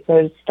how bright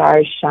those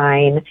stars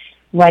shine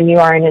when you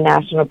are in a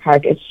national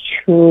park is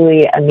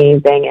truly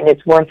amazing, and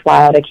it's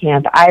worthwhile to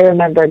camp. I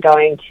remember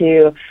going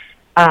to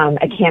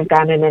a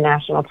campground in a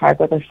national park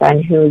with a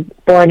friend who's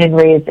born and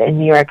raised in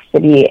New York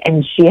City,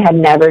 and she had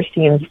never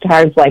seen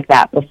stars like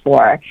that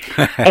before.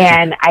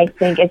 And I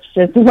think it's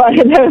just one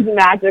of those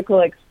magical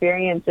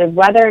experiences,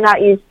 whether or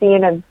not you've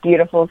seen a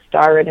beautiful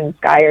star-ridden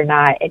sky or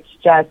not. It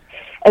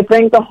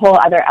brings a whole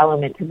other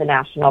element to the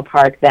national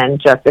park than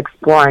just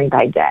exploring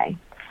by day.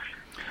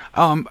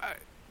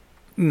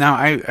 Now,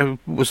 I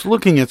was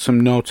looking at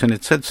some notes, and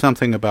it said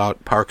something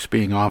about parks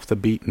being off the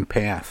beaten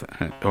path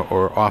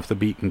or off the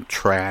beaten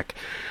track.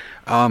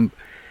 Are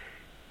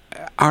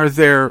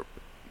there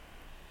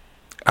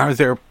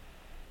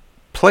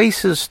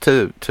places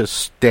to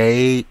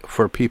stay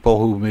for people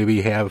who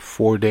maybe have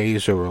 4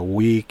 days or a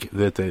week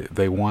that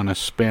they want to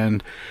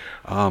spend?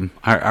 Are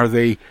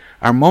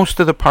most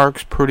of the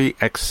parks pretty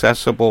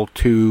accessible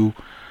to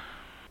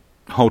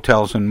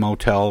hotels and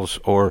motels,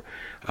 or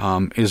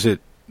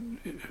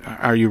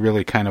are you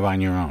really kind of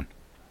on your own?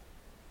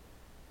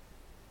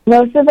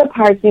 Most of the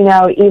parks,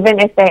 even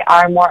if they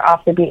are more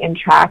off the beaten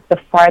track, the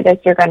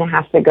farthest you're going to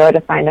have to go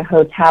to find a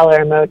hotel or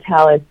a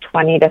motel is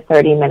 20 to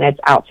 30 minutes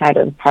outside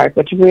of the park,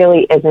 which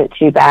really isn't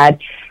too bad.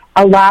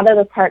 A lot of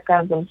the park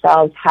grounds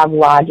themselves have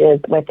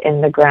lodges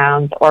within the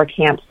grounds or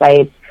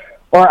campsites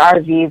or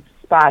RV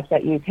spots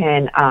that you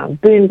can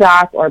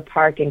boondock or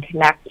park and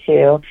connect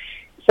to.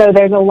 So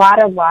there's a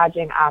lot of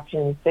lodging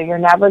options, so you're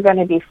never going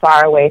to be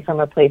far away from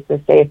a place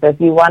to stay. So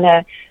if you want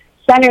to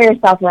center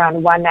yourself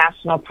around one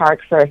national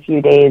park for a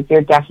few days,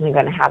 you're definitely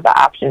going to have the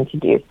option to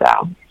do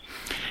so.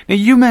 Now,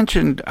 you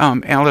mentioned,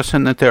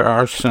 Allyson, that there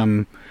are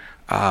some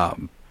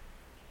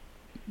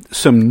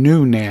some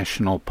new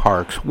national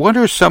parks. What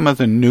are some of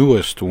the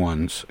newest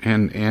ones,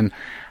 and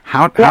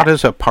how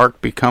does a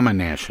park become a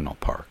national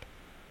park?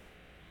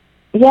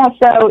 Yeah,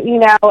 so,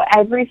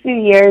 every few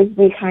years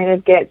we kind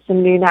of get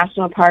some new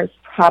national parks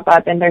pop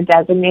up, and they're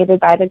designated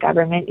by the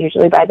government,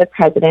 usually by the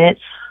president.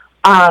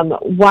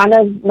 One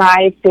of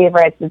my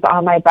favorites is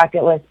on my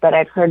bucket list, but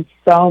I've heard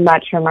so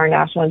much from our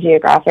National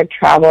Geographic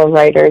travel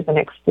writers and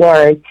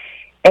explorers,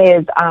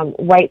 is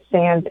White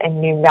Sands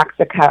in New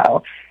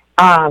Mexico.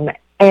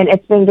 And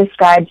it's been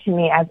described to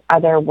me as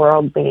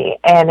otherworldly.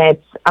 And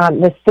it's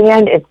the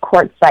sand is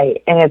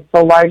quartzite, and it's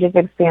the largest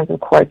expanse of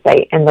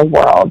quartzite in the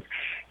world.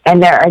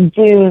 And there are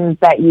dunes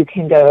that you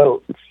can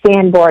go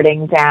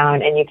sandboarding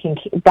down, and you can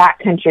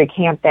backcountry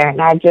camp there. And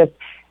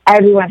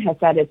everyone has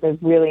said it's a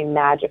really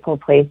magical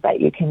place that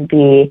you can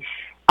be.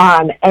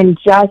 And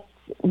just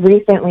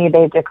recently,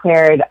 they've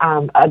declared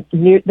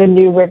the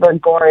New River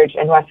Gorge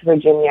in West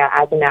Virginia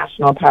as a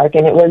national park,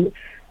 and it was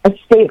a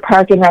state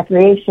park and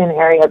recreation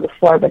area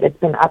before, but it's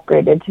been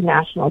upgraded to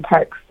national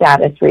park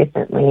status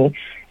recently.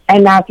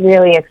 And that's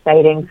really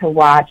exciting to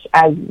watch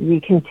as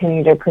we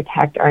continue to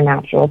protect our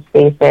natural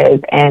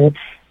spaces and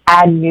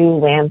add new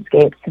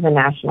landscapes to the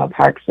national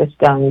park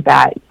system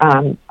that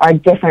are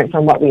different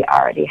from what we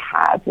already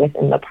have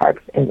within the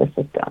parks in the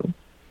system.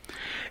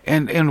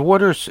 And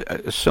what are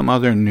some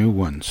other new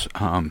ones?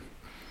 All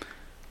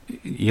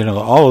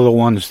of the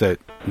ones that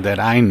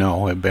I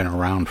know have been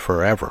around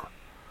forever.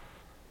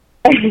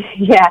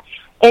 Yeah.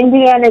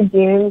 Indiana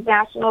Dunes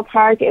National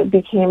Park, it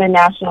became a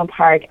national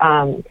park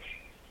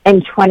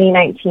in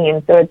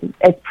 2019, so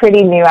it's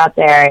pretty new out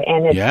there,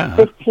 and it's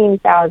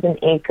 15,000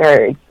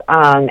 acres,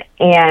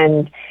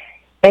 and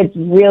it's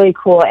really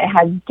cool. It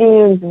has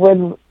dunes,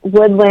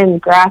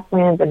 woodlands,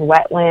 grasslands, and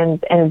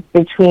wetlands, and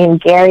it's between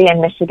Gary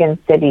and Michigan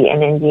City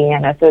in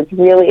Indiana, so it's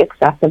really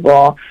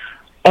accessible.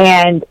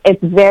 And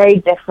it's very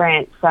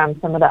different from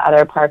some of the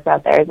other parks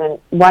out there. And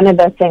one of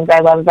the things I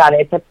love about it,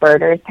 it's a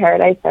birder's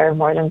paradise. There are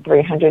more than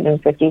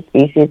 350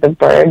 species of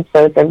birds,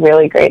 so it's a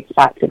really great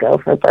spot to go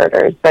for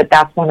birders. But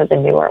that's one of the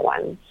newer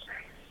ones.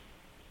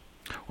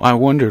 Well, I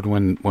wondered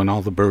when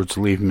all the birds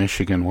leave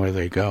Michigan where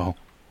they go.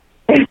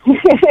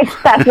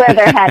 That's where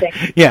they're heading.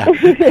 Yeah.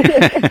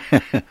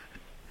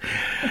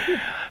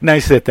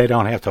 Nice that they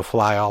don't have to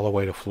fly all the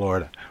way to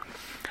Florida.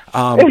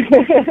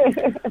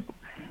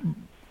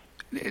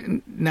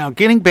 Now,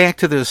 getting back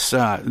to this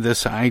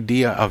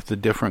idea of the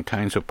different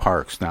kinds of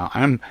parks. Now,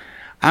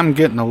 I'm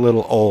getting a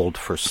little old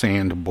for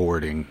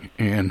sandboarding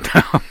and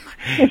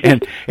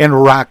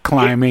and rock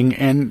climbing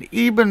and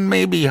even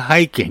maybe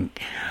hiking,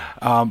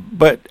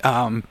 but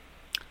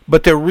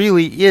there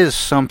really is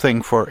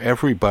something for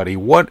everybody.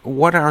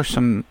 What are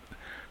some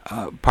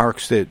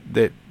parks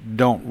that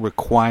don't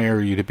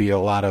require you to be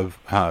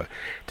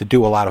to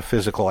do a lot of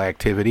physical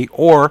activity,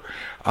 or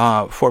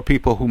for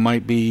people who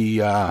might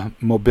be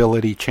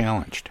mobility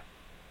challenged?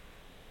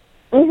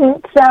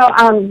 Mm-hmm.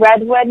 So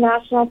Redwood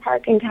National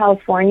Park in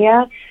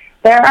California,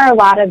 there are a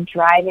lot of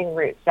driving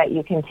routes that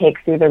you can take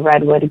through the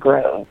Redwood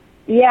Grove.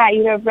 Yeah,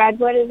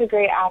 Redwood is a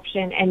great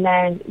option. And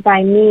then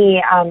by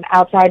me,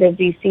 outside of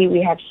D.C.,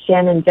 we have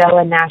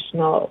Shenandoah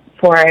National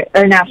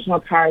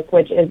Park,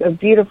 which is a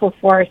beautiful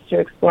forest to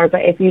explore.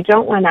 But if you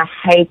don't want to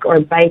hike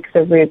or bike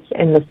the routes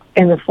in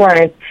the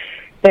forest,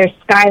 there's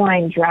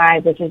Skyline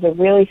Drive, which is a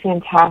really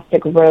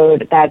fantastic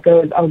road that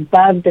goes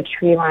above the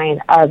tree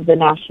line of the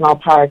national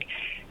park.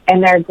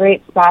 And there are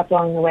great spots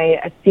along the way,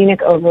 a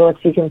scenic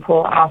overlook you can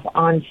pull off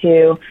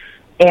onto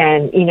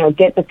and,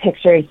 get the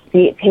pictures,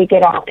 take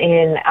it all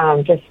in,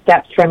 just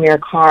steps from your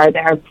car.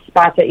 There are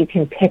spots that you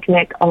can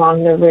picnic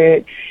along the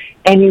route,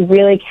 and you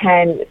really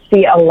can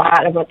see a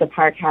lot of what the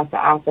park has to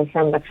offer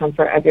from the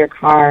comfort of your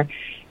car.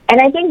 And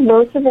I think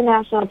most of the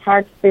national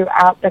parks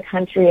throughout the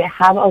country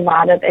have a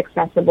lot of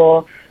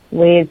accessible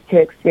ways to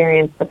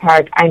experience the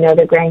park. I know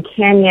the Grand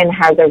Canyon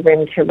has a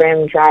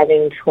rim-to-rim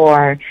driving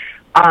tour,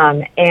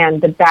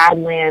 and the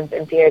Badlands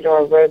and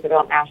Theodore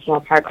Roosevelt National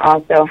Park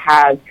also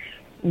have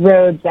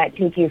roads that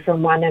take you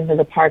from one end of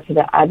the park to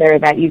the other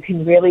that you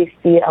can really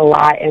see a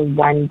lot in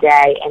one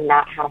day and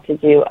not have to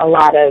do a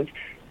lot of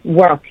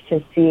work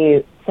to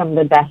see some of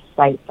the best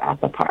sights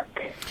at the park.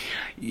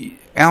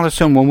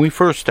 Allyson, when we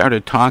first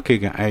started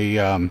talking,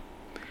 I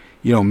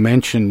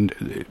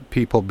mentioned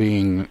people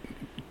being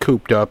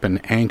cooped up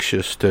and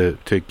anxious to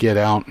get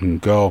out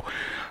and go.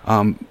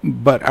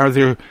 But are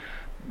there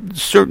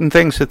certain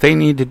things that they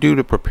need to do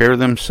to prepare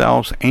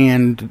themselves,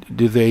 and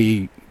do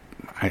they,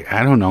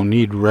 I don't know,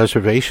 need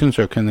reservations,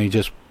 or can they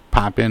just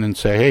pop in and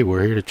say, hey,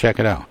 we're here to check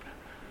it out?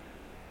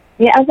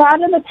 Yeah, a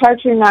lot of the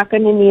parks you're not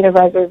going to need a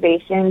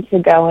reservation to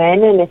go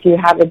in, and if you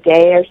have a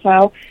day or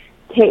so,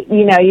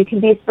 you can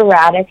be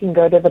sporadic and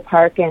go to the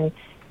park and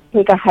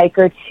take a hike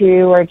or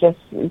two or just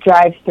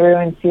drive through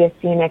and see a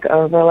scenic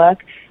overlook.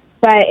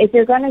 But if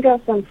you're going to go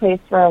someplace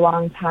for a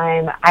long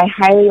time, I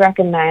highly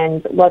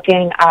recommend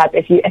looking up,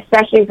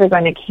 especially if you're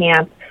going to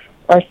camp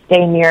or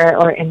stay near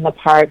or in the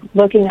park,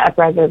 looking up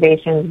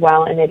reservations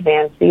well in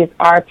advance. These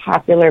are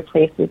popular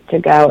places to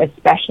go,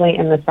 especially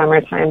in the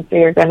summertime, so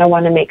you're going to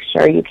want to make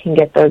sure you can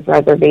get those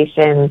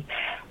reservations.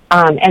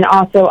 And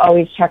also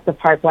always check the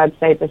park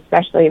websites,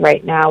 especially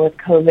right now with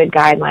COVID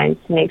guidelines,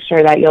 to make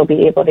sure that you'll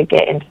be able to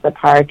get into the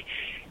park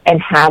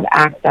and have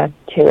access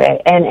to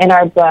it. And in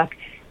our book,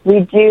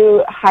 we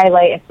do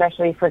highlight,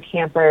 especially for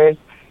campers,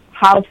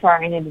 how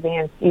far in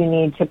advance you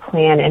need to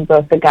plan in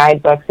both the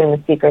guidebooks and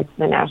the Secrets of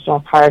the National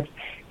Parks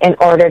in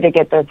order to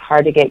get those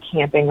hard-to-get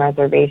camping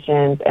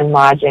reservations and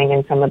lodging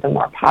in some of the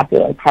more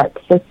popular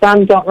parks. So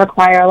some don't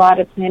require a lot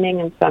of planning,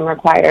 and some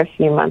require a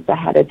few months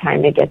ahead of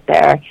time to get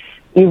there.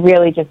 You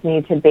really just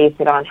need to base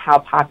it on how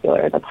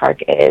popular the park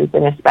is,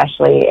 and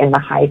especially in the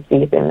high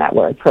season that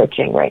we're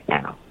approaching right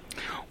now.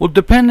 Well,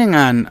 depending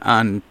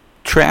on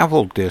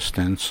travel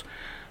distance,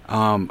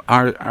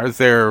 are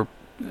there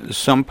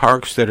some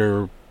parks that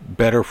are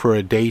better for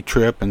a day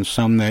trip and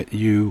some that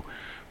you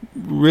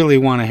really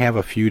want to have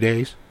a few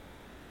days?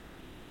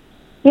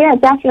 Yeah,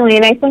 definitely.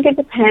 And I think it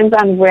depends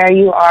on where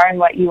you are and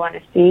what you want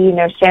to see. You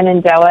know,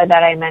 Shenandoah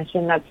that I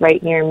mentioned, that's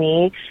right near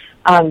me.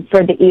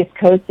 For the East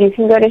Coast, you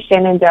can go to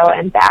Shenandoah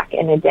and back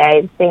in a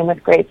day. Same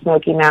with Great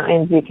Smoky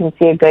Mountains. You can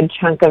see a good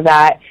chunk of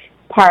that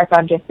park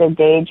on just a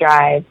day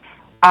drive.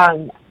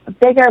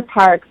 Bigger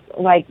parks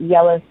like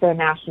Yellowstone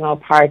National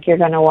Park, you're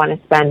going to want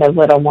to spend a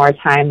little more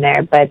time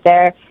there. But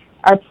there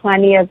are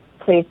plenty of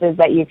places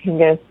that you can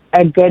get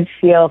a good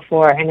feel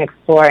for and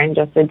explore in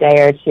just a day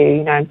or two.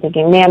 You know, I'm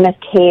thinking Mammoth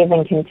Cave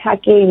in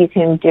Kentucky. You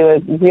can do a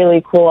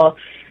really cool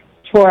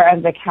tour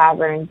of the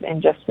caverns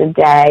in just a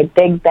day.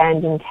 Big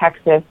Bend in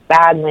Texas,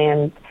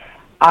 Badlands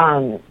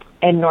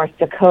in North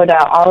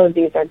Dakota. All of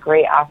these are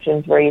great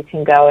options where you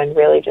can go and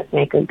really just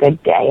make a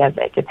good day of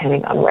it,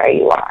 depending on where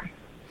you are.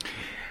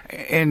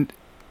 And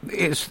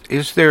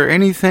is there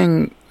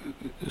anything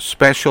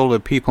special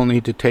that people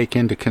need to take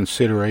into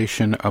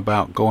consideration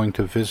about going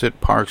to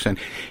visit parks? And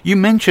you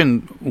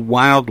mentioned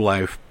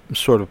wildlife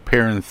sort of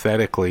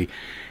parenthetically,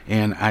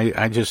 and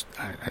I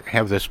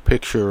have this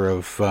picture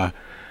of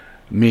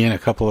me and a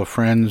couple of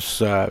friends,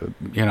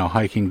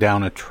 hiking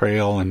down a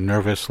trail and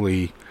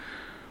nervously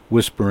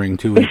whispering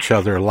to each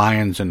other,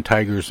 lions and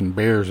tigers and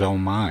bears, oh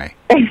my.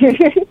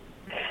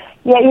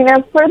 Yeah,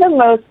 for the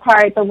most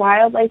part, the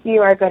wildlife you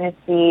are going to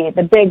see,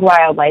 the big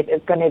wildlife,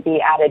 is going to be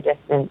at a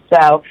distance.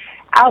 So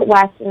out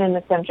west and in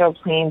the Central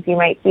Plains, you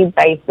might see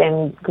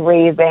bison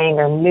grazing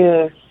or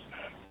moose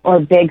or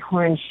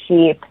bighorn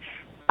sheep.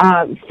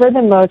 For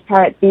the most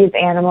part, these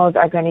animals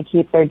are going to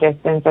keep their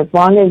distance. As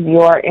long as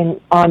you're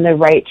on the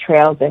right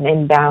trails and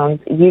inbounds,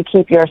 you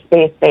keep your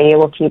space, they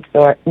will keep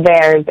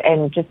theirs,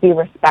 and just be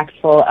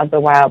respectful of the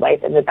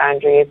wildlife and the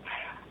boundaries.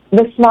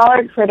 The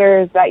smaller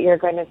critters that you're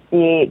going to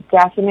see,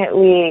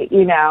 definitely,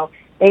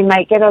 they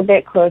might get a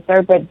bit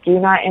closer, but do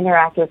not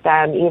interact with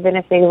them. Even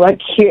if they look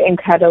cute and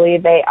cuddly,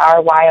 they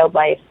are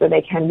wildlife, so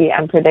they can be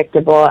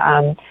unpredictable.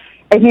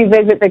 If you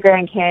visit the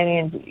Grand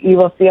Canyon, you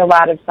will see a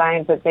lot of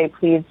signs that say,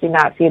 please do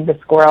not feed the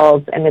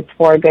squirrels, and it's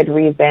for a good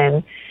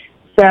reason.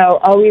 So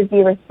always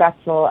be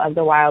respectful of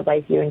the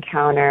wildlife you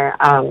encounter.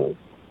 A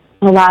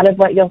lot of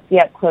what you'll see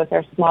up close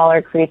are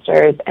smaller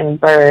creatures and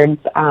birds,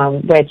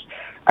 which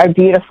are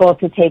beautiful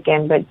to take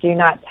in, but do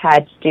not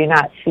touch, do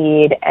not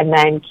feed, and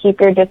then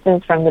keep your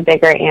distance from the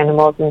bigger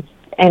animals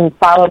and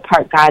follow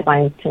park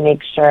guidelines to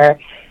make sure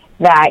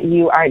that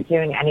you aren't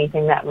doing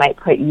anything that might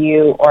put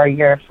you or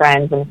your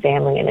friends and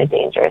family in a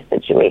dangerous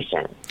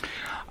situation.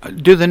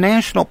 Do the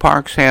national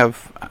parks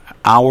have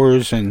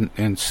hours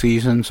and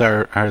seasons?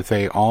 Are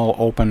they all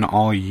open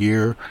all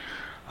year,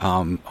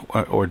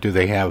 or do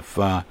they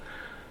have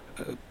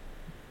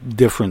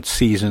different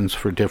seasons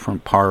for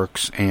different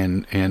parks,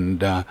 and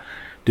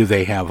do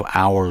they have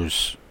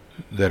hours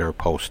that are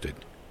posted?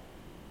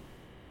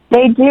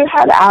 They do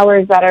have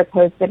hours that are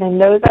posted, and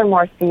those are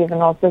more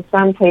seasonal. So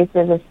some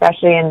places,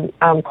 especially in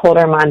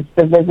colder months,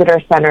 the visitor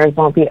centers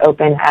won't be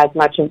open as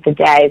much of the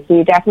day. So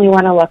you definitely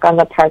want to look on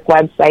the park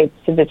websites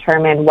to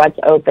determine what's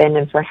open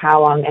and for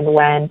how long and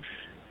when.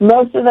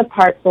 Most of the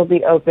parks will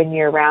be open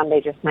year-round.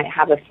 They just might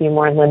have a few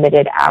more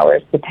limited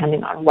hours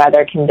depending on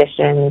weather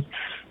conditions.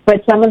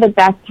 But some of the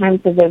best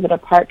times to visit a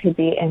park could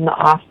be in the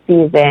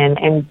off-season,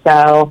 and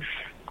so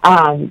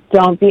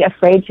don't be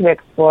afraid to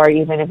explore,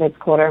 even if it's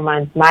colder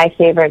months. My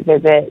favorite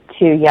visit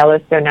to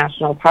Yellowstone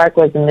National Park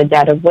was in the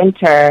dead of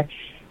winter,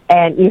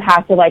 and you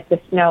have to like the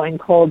snow and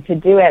cold to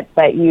do it,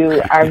 but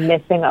you are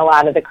missing a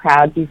lot of the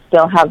crowds. You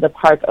still have the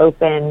park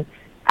open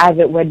as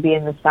it would be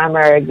in the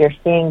summer. You're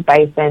seeing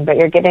bison, but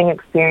you're getting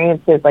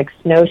experiences like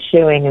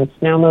snowshoeing and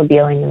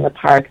snowmobiling in the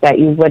park that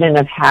you wouldn't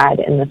have had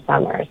in the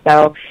summer.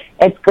 So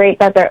it's great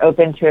that they're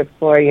open to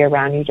explore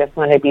year-round. You just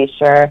want to be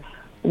sure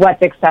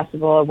what's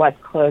accessible,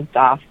 what's closed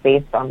off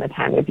based on the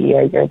time of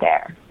year you're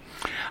there.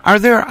 Are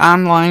there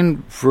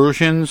online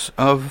versions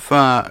of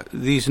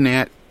these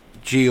Nat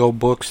Geo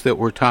books that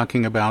we're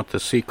talking about, The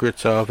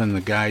Secrets of and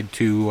the Guide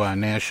to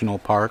National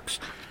Parks?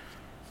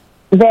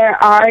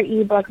 There are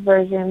ebook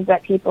versions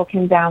that people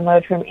can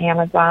download from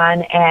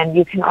Amazon, and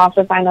you can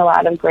also find a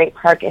lot of great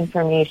park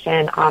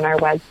information on our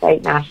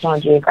website,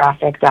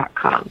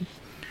 nationalgeographic.com.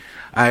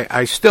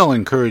 I still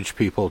encourage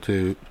people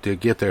to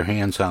get their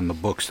hands on the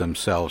books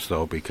themselves,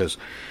 though, because,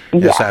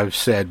 as I've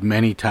said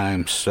many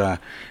times,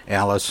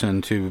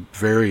 Allyson, to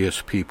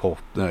various people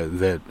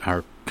that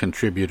are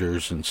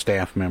contributors and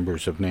staff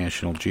members of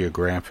National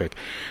Geographic,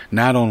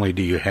 not only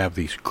do you have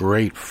these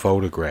great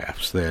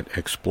photographs that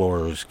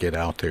explorers get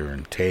out there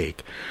and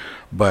take,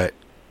 but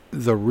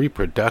the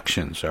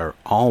reproductions are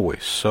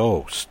always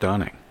so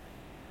stunning.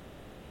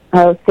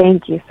 Oh,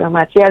 thank you so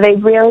much. Yeah, they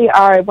really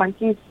are. Once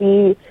you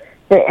see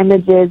the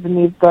images in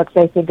these books,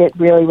 I think it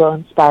really will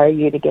inspire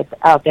you to get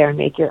out there and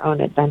make your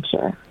own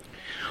adventure.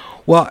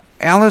 Well,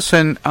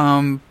 Allyson,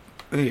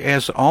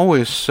 as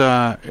always,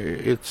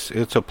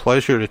 it's a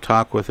pleasure to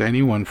talk with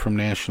anyone from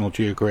National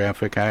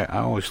Geographic. I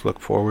always look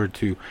forward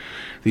to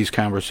these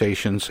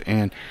conversations,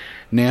 and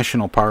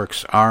national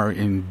parks are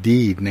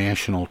indeed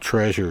national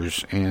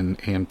treasures,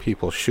 and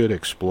people should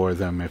explore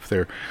them if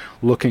they're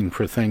looking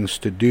for things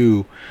to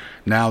do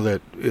now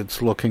that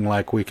it's looking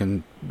like we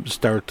can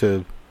start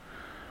to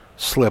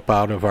slip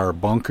out of our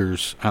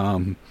bunkers.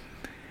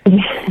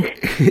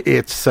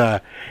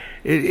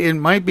 It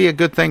might be a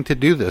good thing to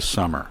do this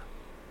summer.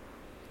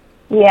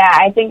 Yeah,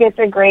 I think it's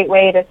a great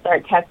way to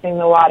start testing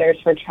the waters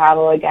for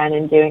travel again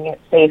and doing it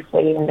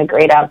safely in the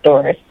great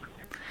outdoors.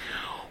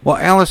 Well,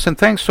 Allyson,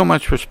 thanks so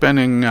much for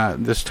spending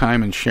this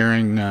time and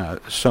sharing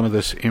some of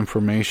this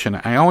information.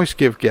 I always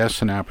give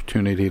guests an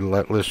opportunity to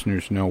let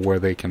listeners know where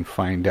they can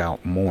find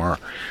out more.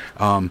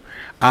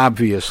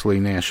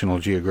 Obviously, National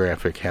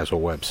Geographic has a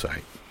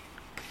website.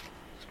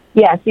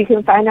 Yes, you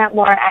can find out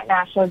more at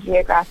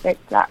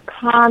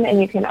nationalgeographic.com,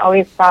 and you can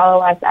always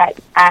follow us at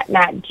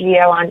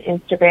NatGeo on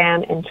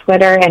Instagram and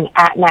Twitter, and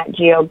at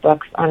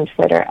NatGeoBooks on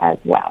Twitter as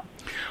well.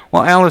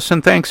 Well,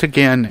 Allyson, thanks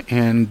again,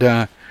 and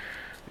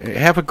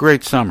have a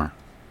great summer.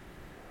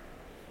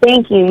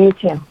 Thank you. You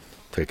too.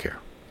 Take care.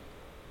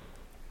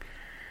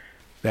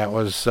 That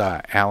was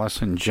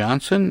Allyson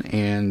Johnson,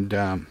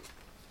 and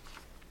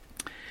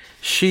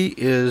she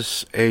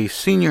is a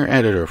senior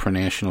editor for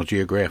National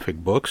Geographic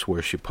Books,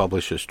 where she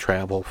publishes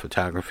travel,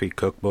 photography,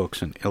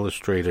 cookbooks, and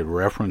illustrated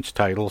reference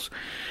titles,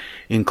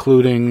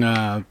 including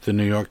the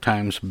New York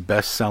Times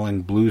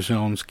best-selling Blue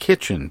Zone's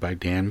Kitchen by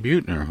Dan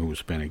Buettner,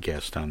 who's been a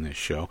guest on this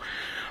show,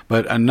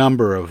 but a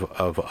number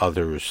of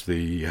others,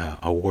 the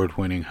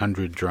award-winning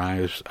 100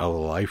 Drives of a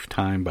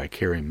Lifetime by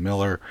Carrie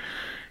Miller,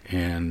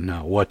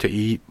 and What to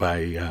Eat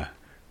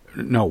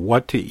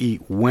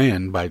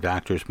When by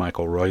Doctors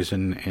Michael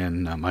Roizen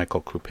and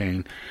Michael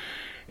Krupane,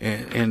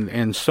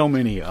 and so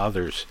many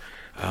others.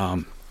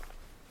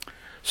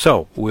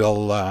 So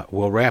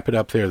we'll wrap it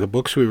up there. The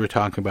books we were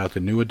talking about, the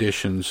new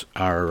editions,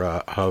 are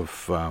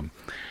of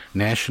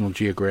National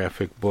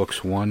Geographic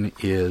books. One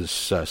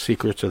is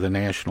Secrets of the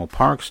National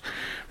Parks.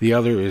 The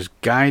other is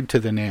Guide to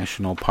the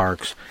National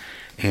Parks.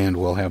 And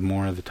we'll have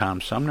more of the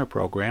Tom Sumner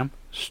program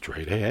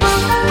straight ahead.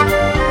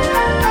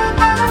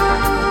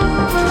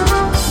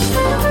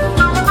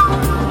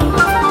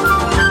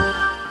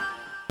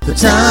 The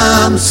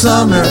Tom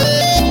Sumner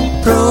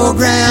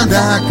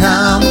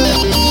Program.com.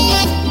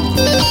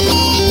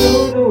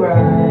 Do the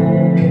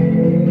right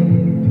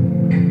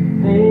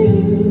thing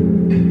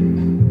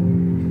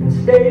and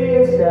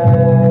stay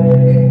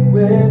inside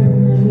with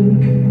me.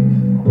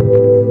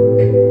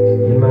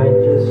 You might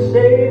just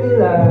save a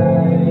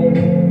life,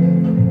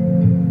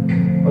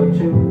 or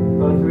two,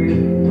 or three,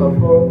 or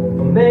four,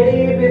 or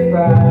maybe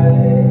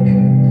five.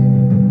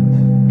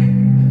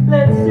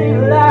 Let's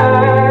save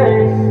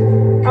lives.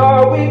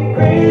 Are we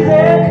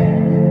crazy,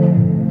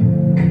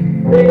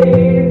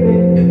 baby?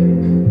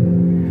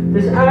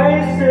 This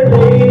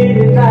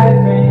isolated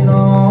life ain't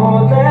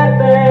all that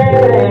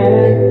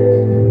bad.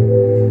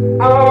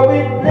 Are we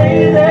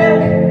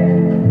lazy?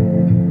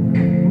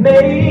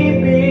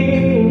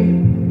 Maybe,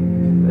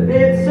 but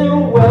it's a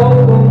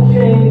welcome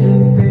change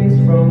of pace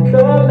from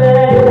the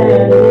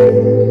madness.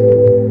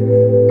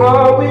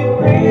 Are we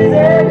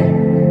crazy?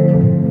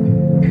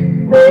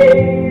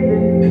 Maybe.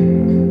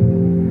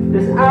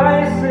 This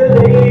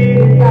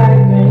isolated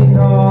life ain't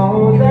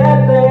all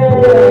that bad.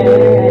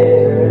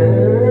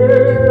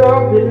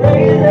 Are we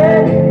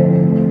lazy?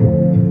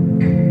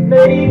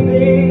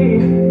 Maybe,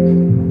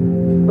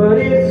 but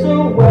it's a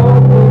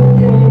welcome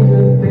change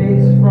of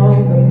pace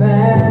from the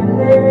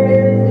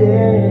madness.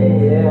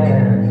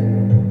 Yeah.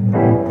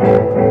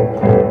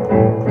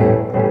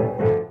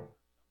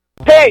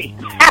 Hey,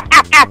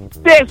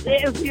 this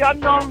is the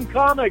Unknown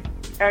Comic.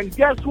 And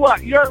guess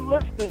what? You're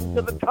listening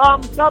to the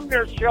Tom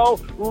Sumner Show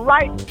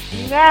right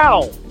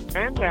now.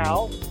 And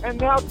now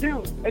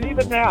too. And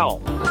even now.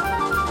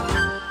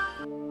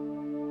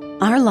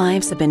 Our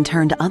lives have been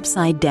turned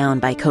upside down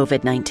by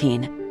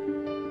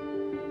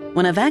COVID-19.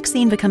 When a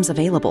vaccine becomes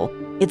available,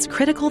 it's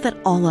critical that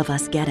all of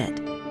us get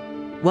it.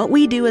 What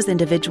we do as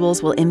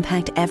individuals will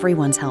impact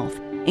everyone's health,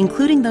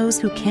 including those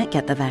who can't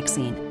get the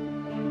vaccine.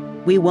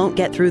 We won't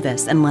get through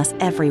this unless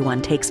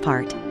everyone takes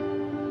part.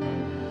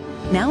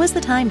 Now is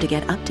the time to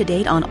get up to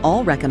date on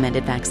all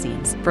recommended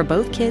vaccines for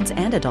both kids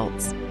and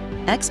adults.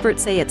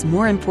 Experts say it's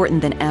more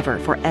important than ever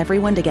for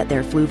everyone to get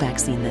their flu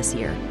vaccine this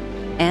year.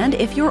 And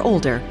if you're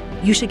older,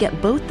 you should get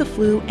both the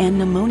flu and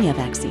pneumonia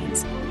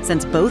vaccines,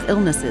 since both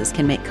illnesses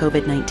can make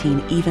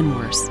COVID-19 even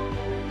worse.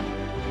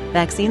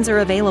 Vaccines are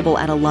available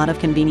at a lot of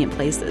convenient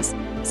places,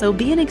 so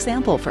be an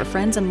example for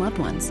friends and loved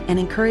ones and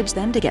encourage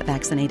them to get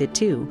vaccinated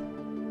too.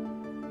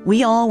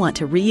 We all want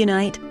to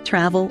reunite,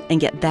 travel,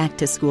 and get back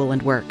to school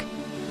and work.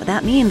 But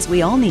that means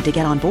we all need to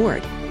get on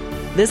board.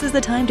 This is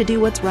the time to do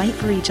what's right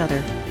for each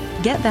other.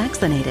 Get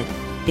vaccinated.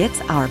 It's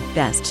our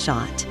best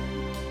shot.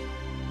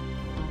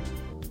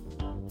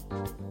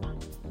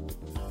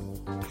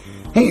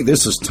 Hey,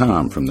 this is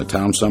Tom from the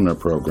Tom Sumner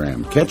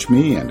Program. Catch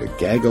me and a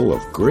gaggle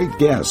of great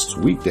guests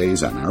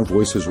weekdays on Our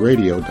Voices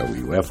Radio,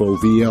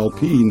 WFOVLP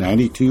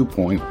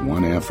 92.1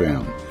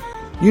 FM.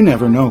 You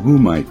never know who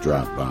might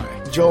drop by.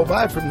 Joe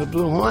By from the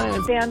Blue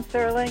Hawaiian. Dan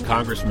Sterling.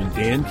 Congressman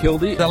Dan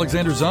Kildee.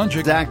 Alexander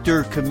Zonjic.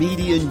 Actor,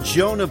 comedian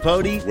Joe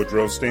Napodi.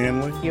 Woodrow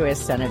Stanley.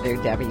 U.S. Senator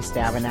Debbie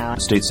Stabenow.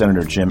 State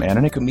Senator Jim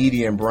Ananick.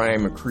 Comedian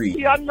Brian McCree.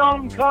 The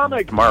unknown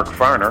comic. Mark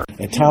Farner.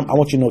 And Tom, I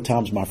want you to know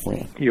Tom's my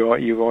friend.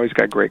 You've always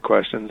got great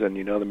questions, and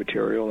you know the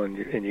material, and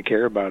you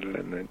care about it,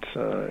 and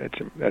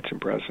that's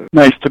impressive.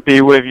 Nice to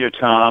be with you,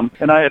 Tom.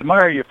 And I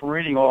admire you for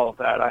reading all of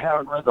that. I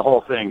haven't read the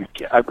whole thing.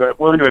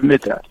 Willing to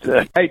admit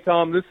that. Hey,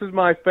 Tom, this is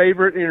my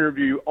favorite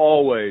interview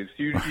always.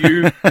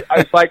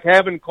 It's like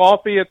having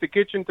coffee at the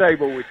kitchen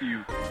table with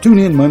you. Tune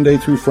in Monday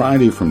through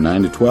Friday from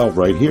 9 to 12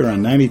 right here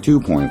on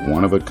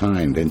 92.1 of a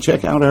kind, and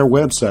check out our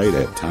website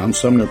at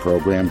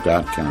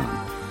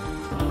TomSumnerProgram.com.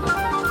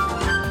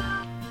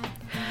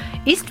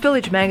 East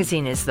Village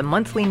Magazine is the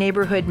monthly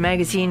neighborhood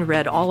magazine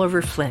read all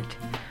over Flint.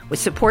 With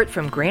support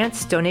from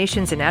grants,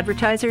 donations, and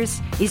advertisers,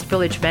 East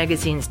Village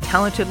Magazine's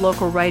talented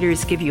local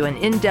writers give you an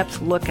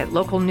in-depth look at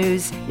local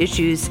news,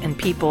 issues, and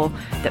people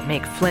that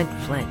make Flint,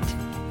 Flint.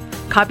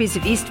 Copies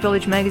of East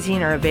Village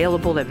Magazine are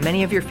available at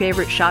many of your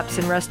favorite shops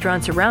and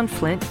restaurants around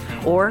Flint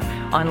or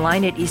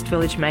online at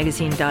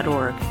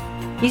eastvillagemagazine.org.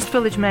 East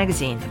Village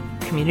Magazine,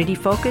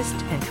 community-focused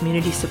and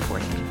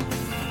community-supported.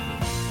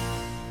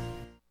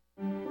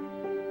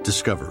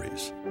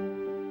 Discoveries.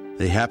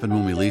 They happen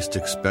when we least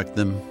expect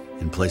them,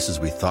 in places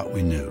we thought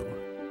we knew.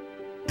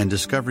 And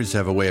discoveries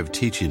have a way of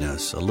teaching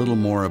us a little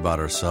more about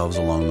ourselves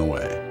along the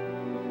way.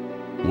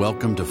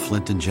 Welcome to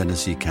Flint and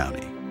Genesee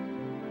County,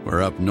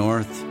 where up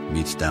north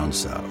meets down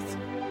south.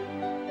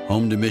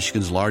 Home to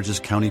Michigan's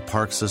largest county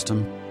park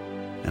system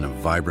and a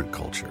vibrant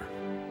culture.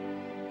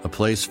 A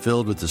place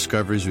filled with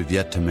discoveries we've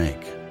yet to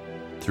make,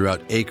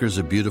 throughout acres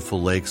of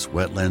beautiful lakes,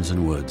 wetlands,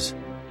 and woods,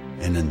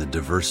 and in the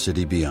diverse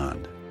city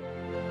beyond.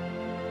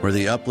 Where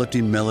the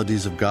uplifting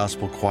melodies of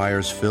gospel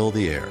choirs fill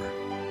the air.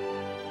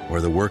 Where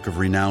the work of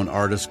renowned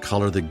artists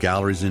color the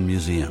galleries and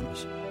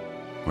museums.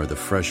 Where the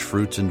fresh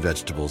fruits and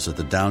vegetables at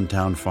the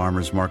downtown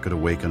farmers market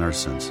awaken our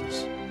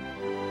senses.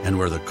 And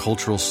where the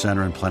cultural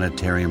center and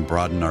planetarium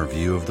broaden our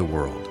view of the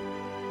world.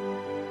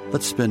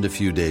 Let's spend a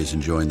few days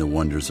enjoying the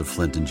wonders of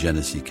Flint and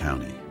Genesee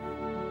County,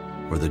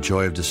 where the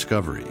joy of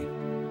discovery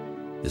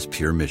is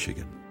pure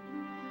Michigan.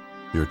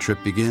 Your trip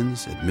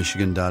begins at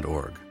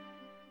Michigan.org.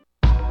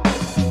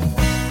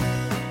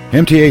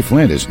 MTA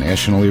Flint is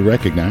nationally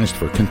recognized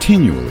for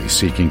continually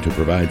seeking to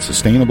provide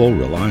sustainable,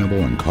 reliable,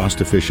 and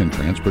cost-efficient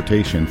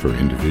transportation for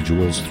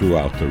individuals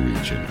throughout the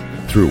region.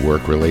 Through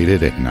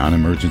work-related and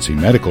non-emergency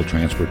medical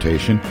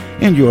transportation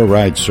and Your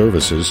Ride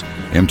services,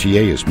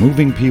 MTA is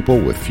moving people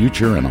with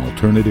future and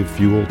alternative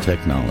fuel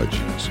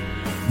technologies.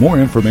 More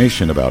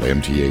information about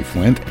MTA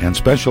Flint and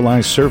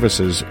specialized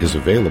services is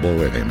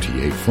available at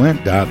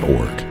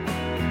mtaflint.org.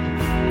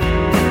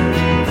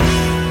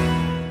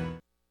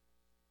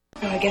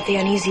 I get the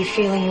uneasy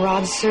feeling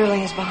Rod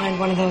Serling is behind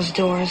one of those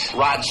doors.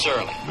 Rod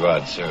Serling.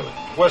 Rod Serling.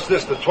 What's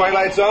this, the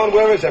Twilight Zone?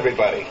 Where is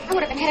everybody? I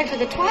would have been headed for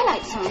the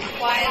Twilight Zone.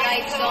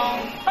 Twilight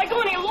Zone. If I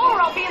go any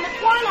lower, I'll be in the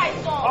Twilight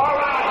Zone. All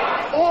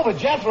right. Oh, but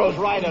Jethro's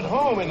right at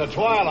home in the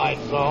Twilight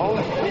Zone.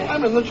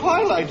 I'm in the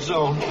Twilight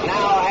Zone.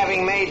 Now,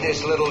 having made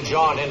this little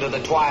jaunt into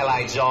the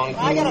Twilight Zone,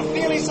 I got a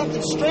feeling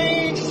something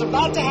strange is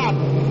about to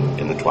happen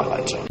in the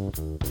Twilight Zone.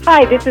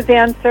 Hi, this is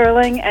Ann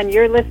Serling, and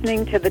you're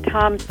listening to the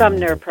Tom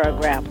Sumner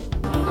Program.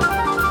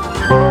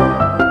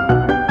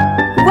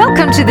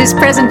 Welcome to this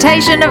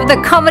presentation of the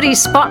Comedy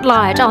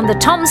Spotlight on the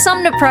Tom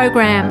Sumner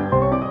Program.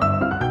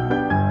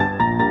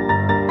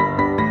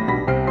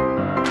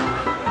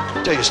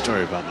 I'll tell you a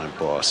story about my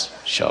boss,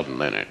 Sheldon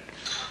Leonard.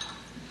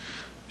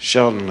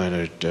 Sheldon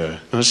Leonard,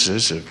 this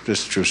is a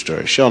true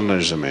story. Sheldon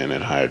Leonard is a man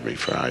that hired me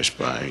for I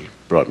Spy. He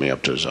brought me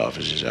up to his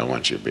office. He said, I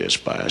want you to be a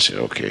spy. I said,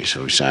 okay.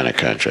 So we signed a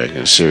contract,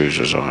 and the series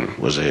was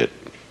a hit.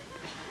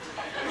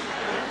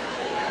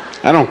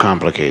 I don't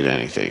complicate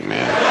anything,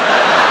 man.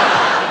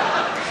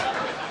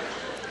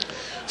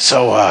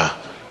 So,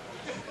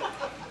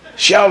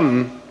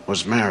 Sheldon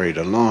was married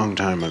a long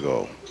time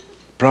ago,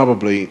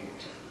 probably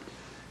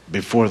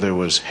before there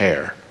was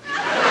hair.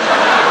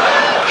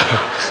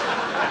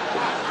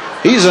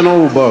 He's an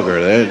old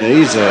bugger.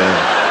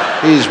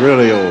 He's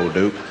really old,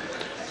 Duke.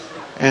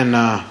 And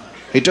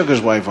He took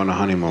his wife on a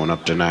honeymoon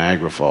up to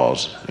Niagara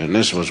Falls, and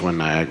this was when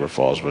Niagara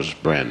Falls was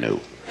brand new.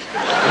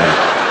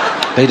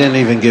 They didn't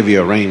even give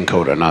you a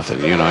raincoat or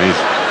nothing, you know. You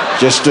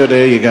just stood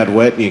there, you got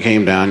wet, and you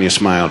came down, you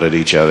smiled at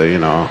each other, you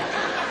know.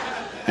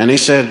 And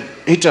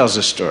he tells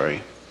this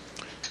story.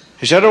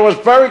 He said, it was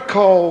very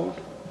cold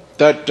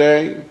that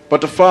day,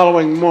 but the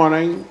following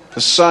morning, the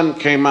sun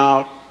came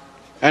out,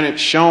 and it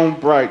shone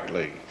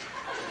brightly.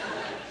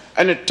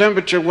 And the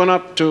temperature went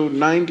up to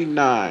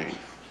 99.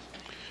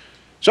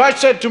 So I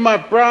said to my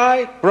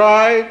bride,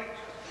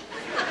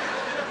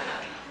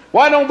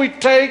 why don't we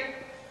take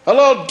a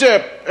little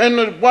dip in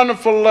the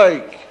wonderful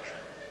lake?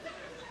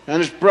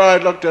 And his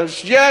bride looked at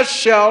us, yes,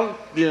 Sheldon.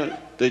 Yeah,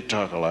 they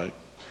talk alike.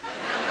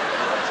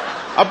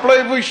 I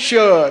believe we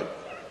should.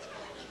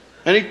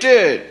 And he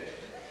did.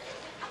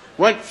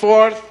 Went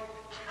forth,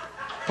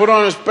 put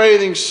on his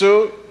bathing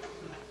suit,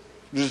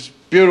 his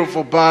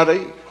beautiful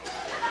body,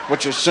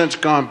 which has since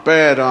gone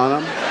bad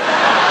on him.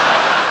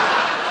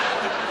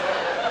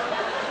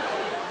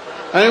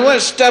 And he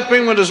went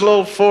stepping with his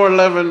little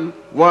 4'11"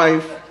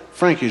 wife.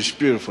 Frankie's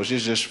beautiful.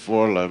 She's just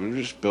 4'11",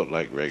 just built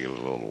like regular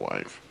little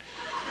wife.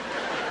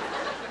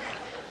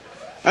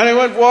 And he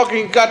went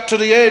walking, got to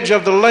the edge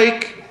of the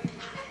lake,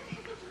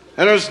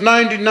 and it was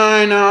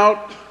 99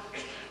 out.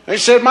 And he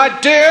said, my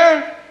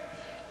dear,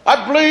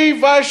 I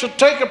believe I shall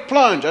take a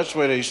plunge. That's the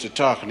way they used to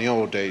talk in the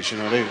old days, you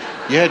know.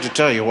 You had to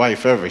tell your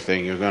wife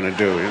everything you were going to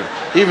do, you know,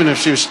 even if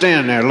she was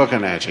standing there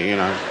looking at you, you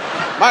know.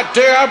 My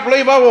dear, I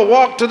believe I will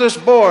walk to this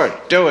board.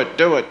 Do it.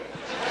 I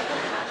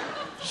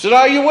said,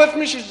 are you with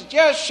me? She said,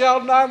 yes,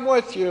 Sheldon, I'm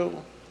with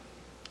you.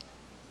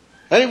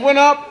 And he went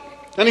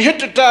up, and he hit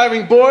the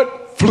diving board.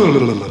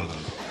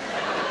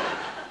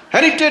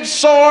 And he did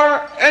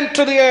soar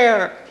into the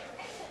air.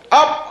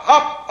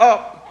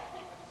 Up,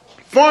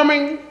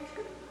 forming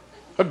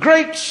a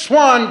great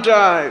swan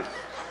dive.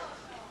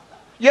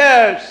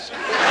 Yes.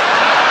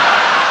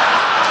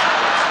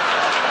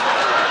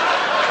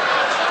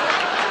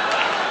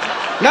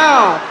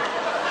 Now,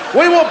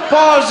 we will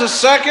pause a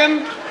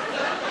second,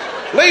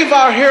 leave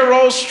our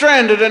hero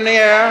stranded in the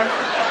air.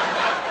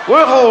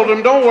 We'll hold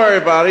him, don't worry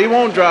about it. He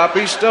won't drop,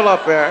 he's still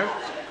up there.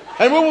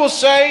 And we will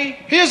say,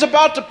 he is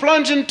about to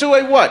plunge into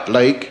a what?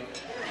 Lake.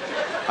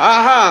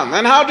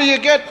 And how do you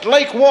get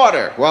lake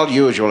water? Well,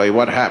 usually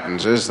what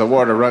happens is the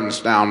water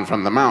runs down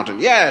from the mountain.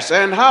 Yes,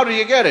 and how do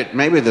you get it?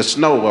 Maybe the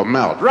snow will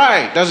melt.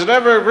 Right. Does it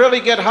ever really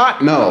get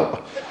hot?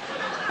 No.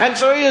 And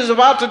so he is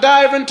about to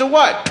dive into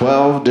what?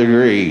 12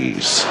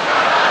 degrees.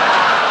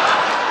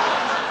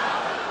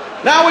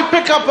 Now we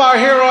pick up our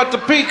hero at the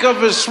peak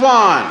of his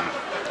swan.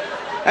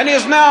 And he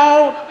is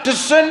now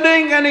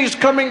descending, and he's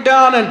coming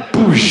down, and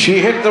boosh, he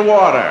hit the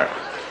water.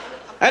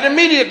 And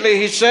immediately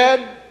he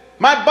said,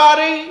 my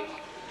body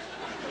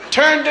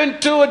turned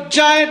into a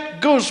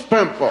giant goose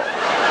pimple.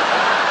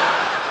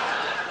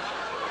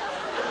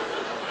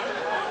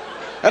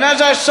 And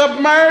as I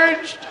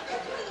submerged,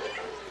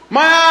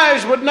 my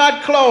eyes would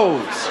not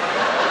close,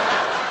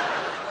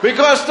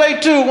 because they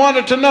too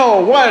wanted to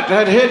know what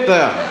had hit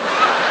them.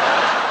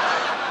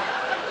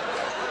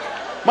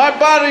 My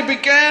body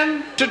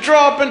began to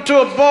draw up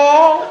into a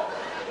ball.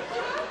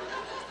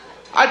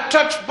 I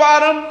touched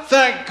bottom,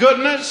 thank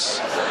goodness,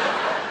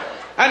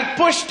 and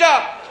pushed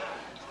up.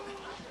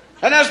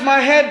 And as my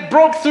head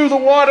broke through the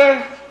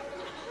water,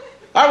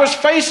 I was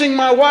facing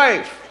my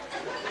wife,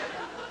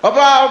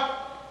 about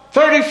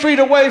 30 feet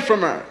away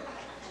from her.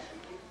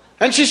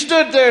 And she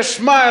stood there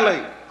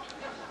smiling.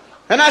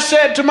 And I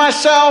said to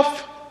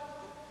myself,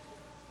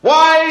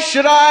 why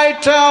should I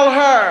tell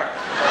her?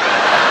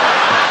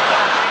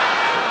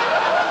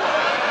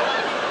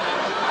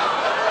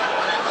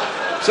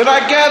 So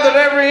I gathered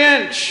every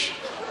inch,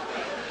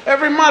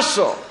 every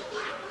muscle,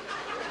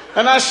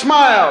 and I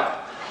smiled.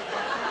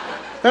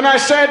 And I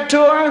said to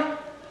her,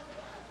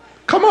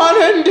 come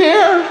on in,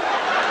 dear.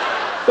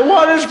 The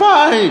water's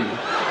fine.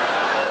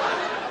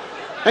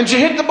 And she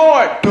hit the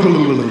board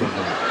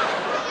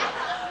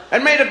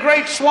and made a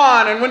great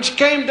swan. And when she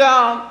came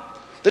down,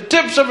 the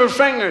tips of her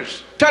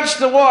fingers touched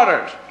the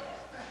water.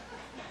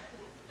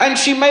 And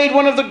she made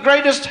one of the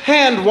greatest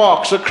hand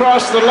walks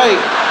across the lake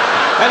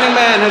any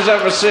man has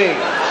ever seen.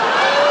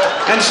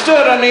 And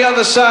stood on the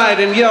other side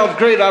and yelled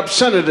great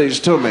obscenities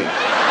to me.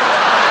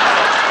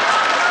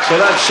 So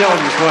that's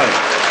Sheldon's way.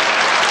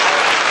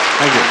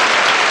 Thank you.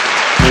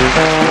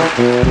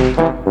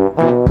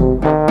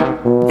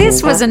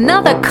 This was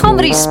another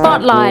Comedy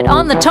Spotlight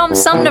on the Tom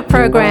Sumner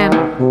Program.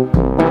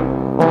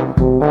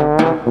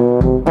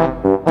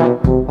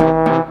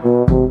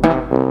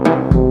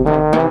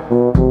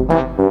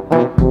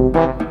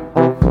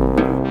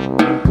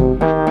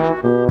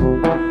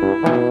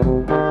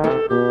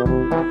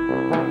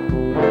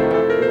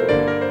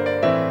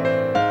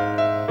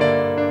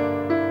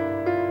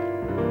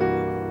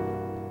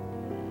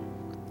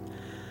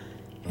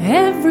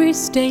 Every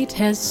state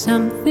has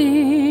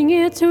something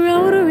its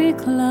Rotary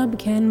Club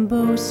can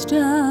boast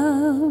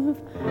of.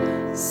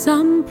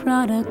 Some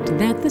product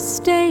that the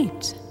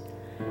state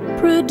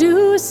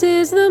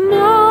produces the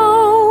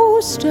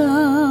most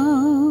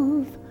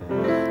of.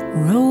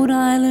 Rhode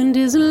Island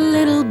is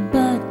little,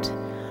 but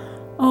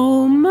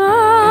oh my,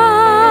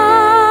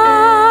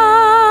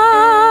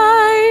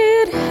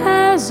 it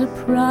has a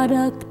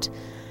product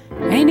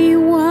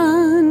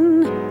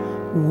anyone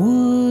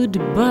would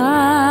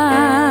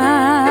buy.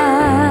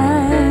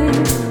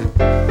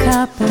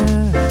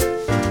 Copper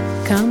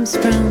comes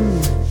from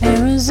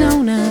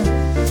Arizona,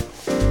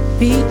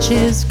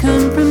 peaches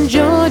come from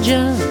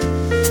Georgia,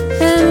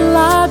 and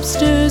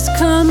lobsters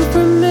come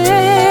from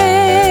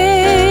Maine.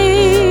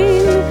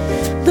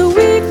 The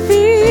wheat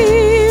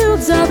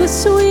fields are the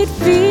sweet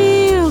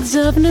fields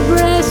of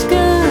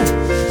Nebraska,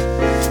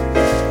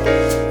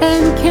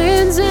 and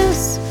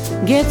Kansas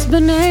gets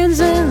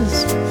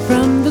bonanzas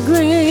from the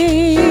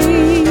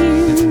grain.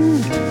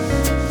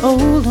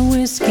 Old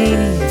whiskey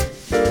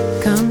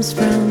comes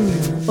from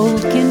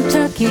old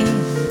Kentucky.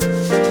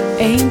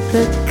 Ain't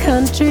the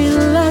country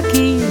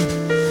lucky?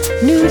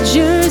 New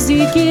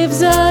Jersey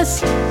gives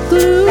us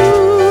glue.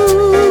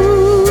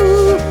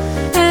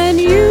 And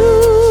you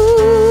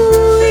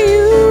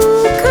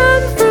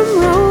come from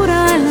Rhode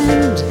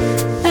Island,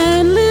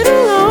 and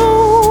little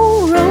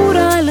old Rhode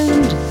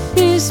Island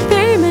is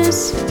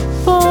famous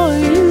for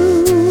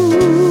you.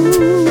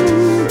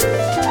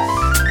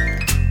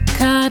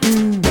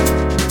 Cotton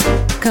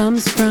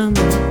comes from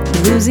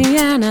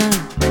Louisiana,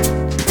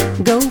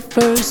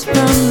 gophers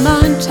from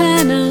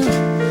Montana,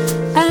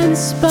 and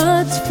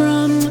spuds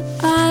from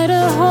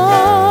Idaho.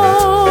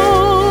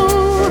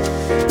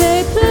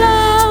 They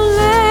plow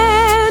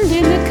land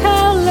in the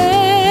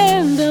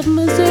cowland of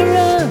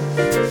Missouri,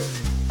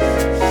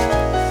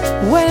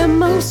 where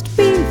most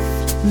beef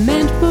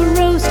meant for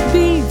roast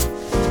beef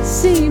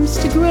seems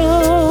to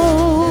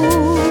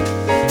grow.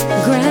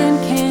 Grand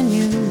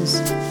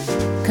Canyons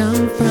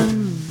come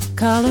from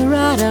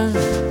Colorado,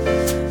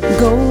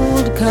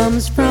 gold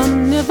comes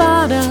from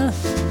Nevada,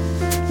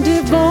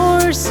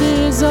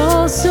 divorces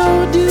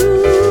also do.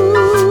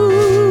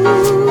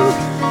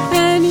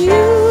 And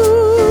you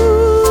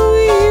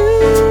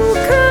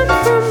come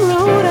from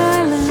Rhode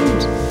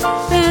Island,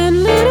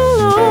 and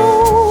little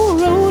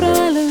old Rhode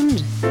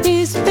Island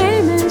is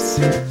famous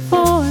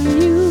for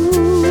you.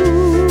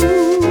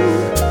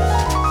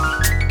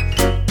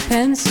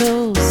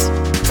 Pencils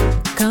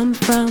come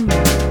from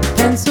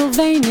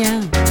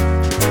Pennsylvania,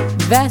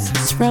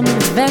 vests from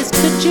West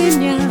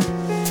Virginia,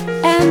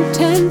 and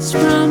tents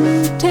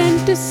from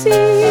Tennessee.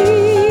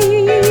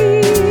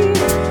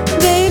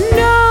 They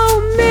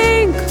know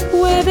mink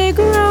where they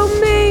grow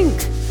mink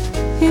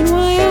in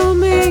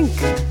Wyoming,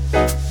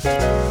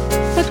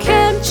 a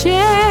camp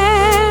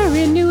chair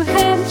in New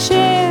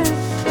Hampshire,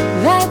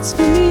 that's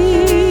for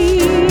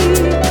me.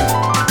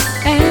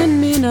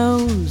 And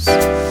minnows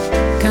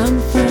come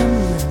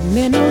from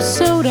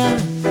Minnesota,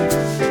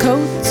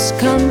 coats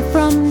come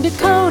from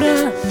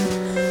Dakota,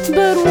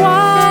 but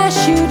why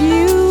should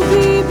you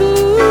be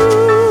blue?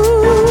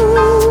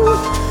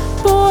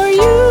 For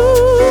you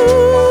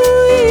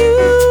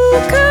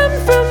come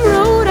from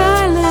Rhode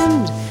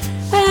Island,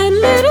 and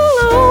little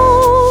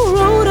old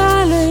Rhode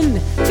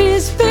Island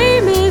is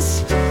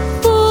famous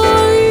for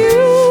you.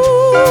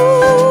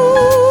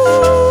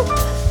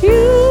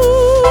 You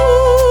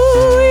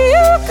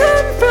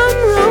come from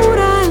Rhode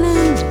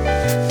Island,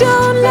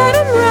 don't let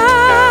 'em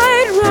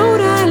ride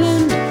Rhode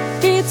Island,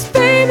 it's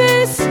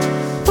famous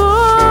for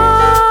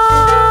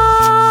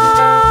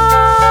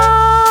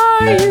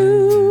you.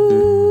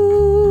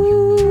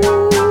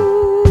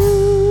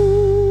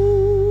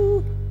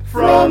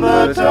 From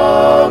the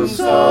Tom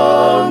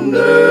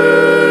Sumner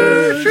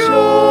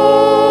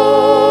Show.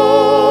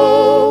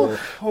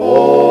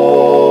 Oh,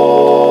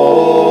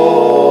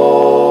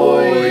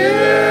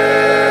 yeah.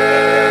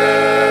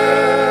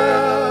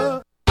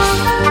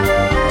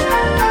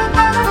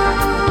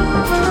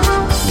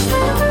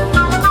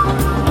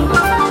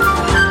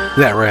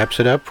 That wraps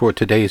it up for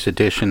today's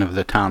edition of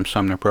the Tom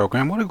Sumner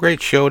Program. What a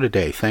great show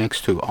today. Thanks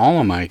to all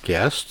of my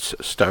guests,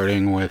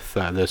 starting with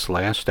this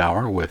last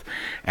hour with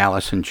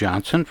Allyson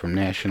Johnson from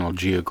National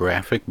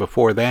Geographic.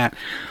 Before that,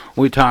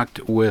 we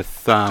talked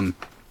with Ed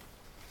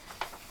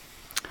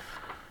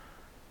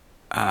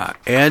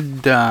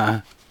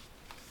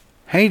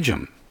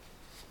Hagem,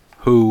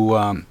 who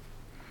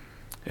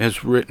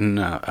has written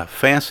a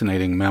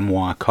fascinating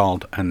memoir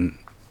called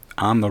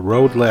On the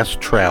Road Less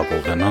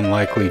Traveled, an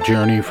unlikely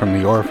journey from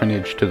the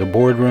orphanage to the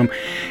boardroom.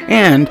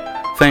 And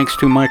thanks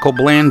to Michael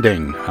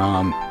Blanding,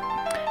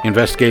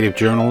 investigative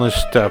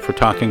journalist, for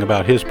talking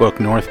about his book,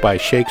 North by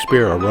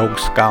Shakespeare, A Rogue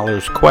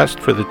Scholar's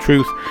Quest for the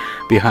Truth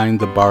Behind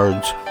the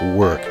Bard's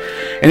Work.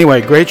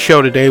 Anyway, great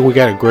show today. We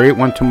got a great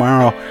one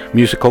tomorrow.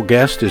 Musical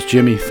guest is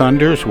Jimmy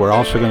Thunders. We're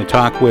also going to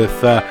talk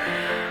with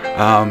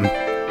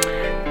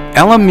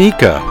Ella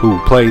Mika, who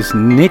plays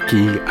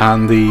Nikki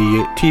on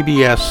the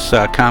TBS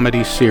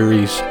comedy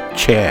series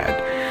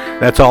Chad.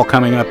 That's all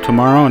coming up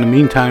tomorrow. In the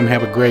meantime,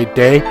 have a great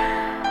day.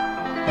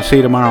 I'll see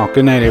you tomorrow.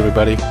 Good night,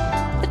 everybody.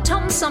 The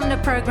Tom Sumner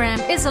Program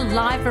is a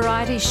live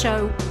variety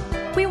show.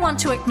 We want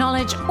to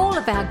acknowledge all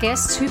of our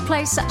guests who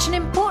play such an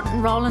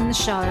important role in the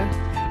show.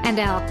 and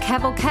our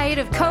cavalcade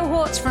of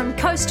cohorts from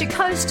coast to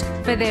coast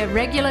for their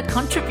regular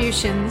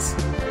contributions.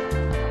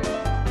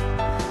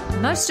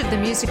 Most of the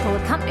musical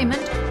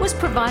accompaniment was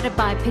provided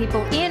by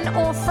people in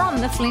or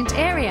from the Flint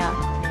area.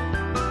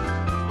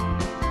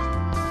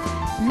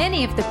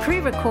 Many of the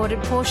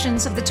pre-recorded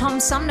portions of the Tom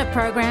Sumner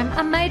program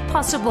are made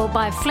possible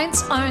by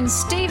Flint's own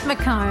Steve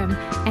McComb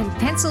and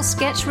Pencil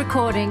Sketch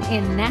Recording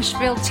in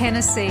Nashville,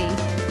 Tennessee.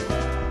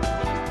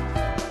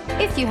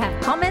 If you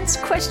have comments,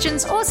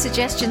 questions, or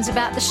suggestions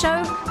about the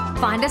show,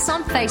 find us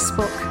on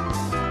Facebook.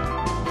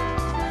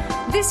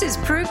 This is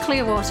Prue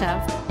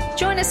Clearwater.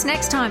 Join us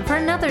next time for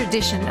another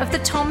edition of the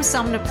Tom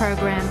Sumner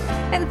program,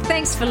 and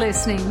thanks for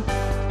listening.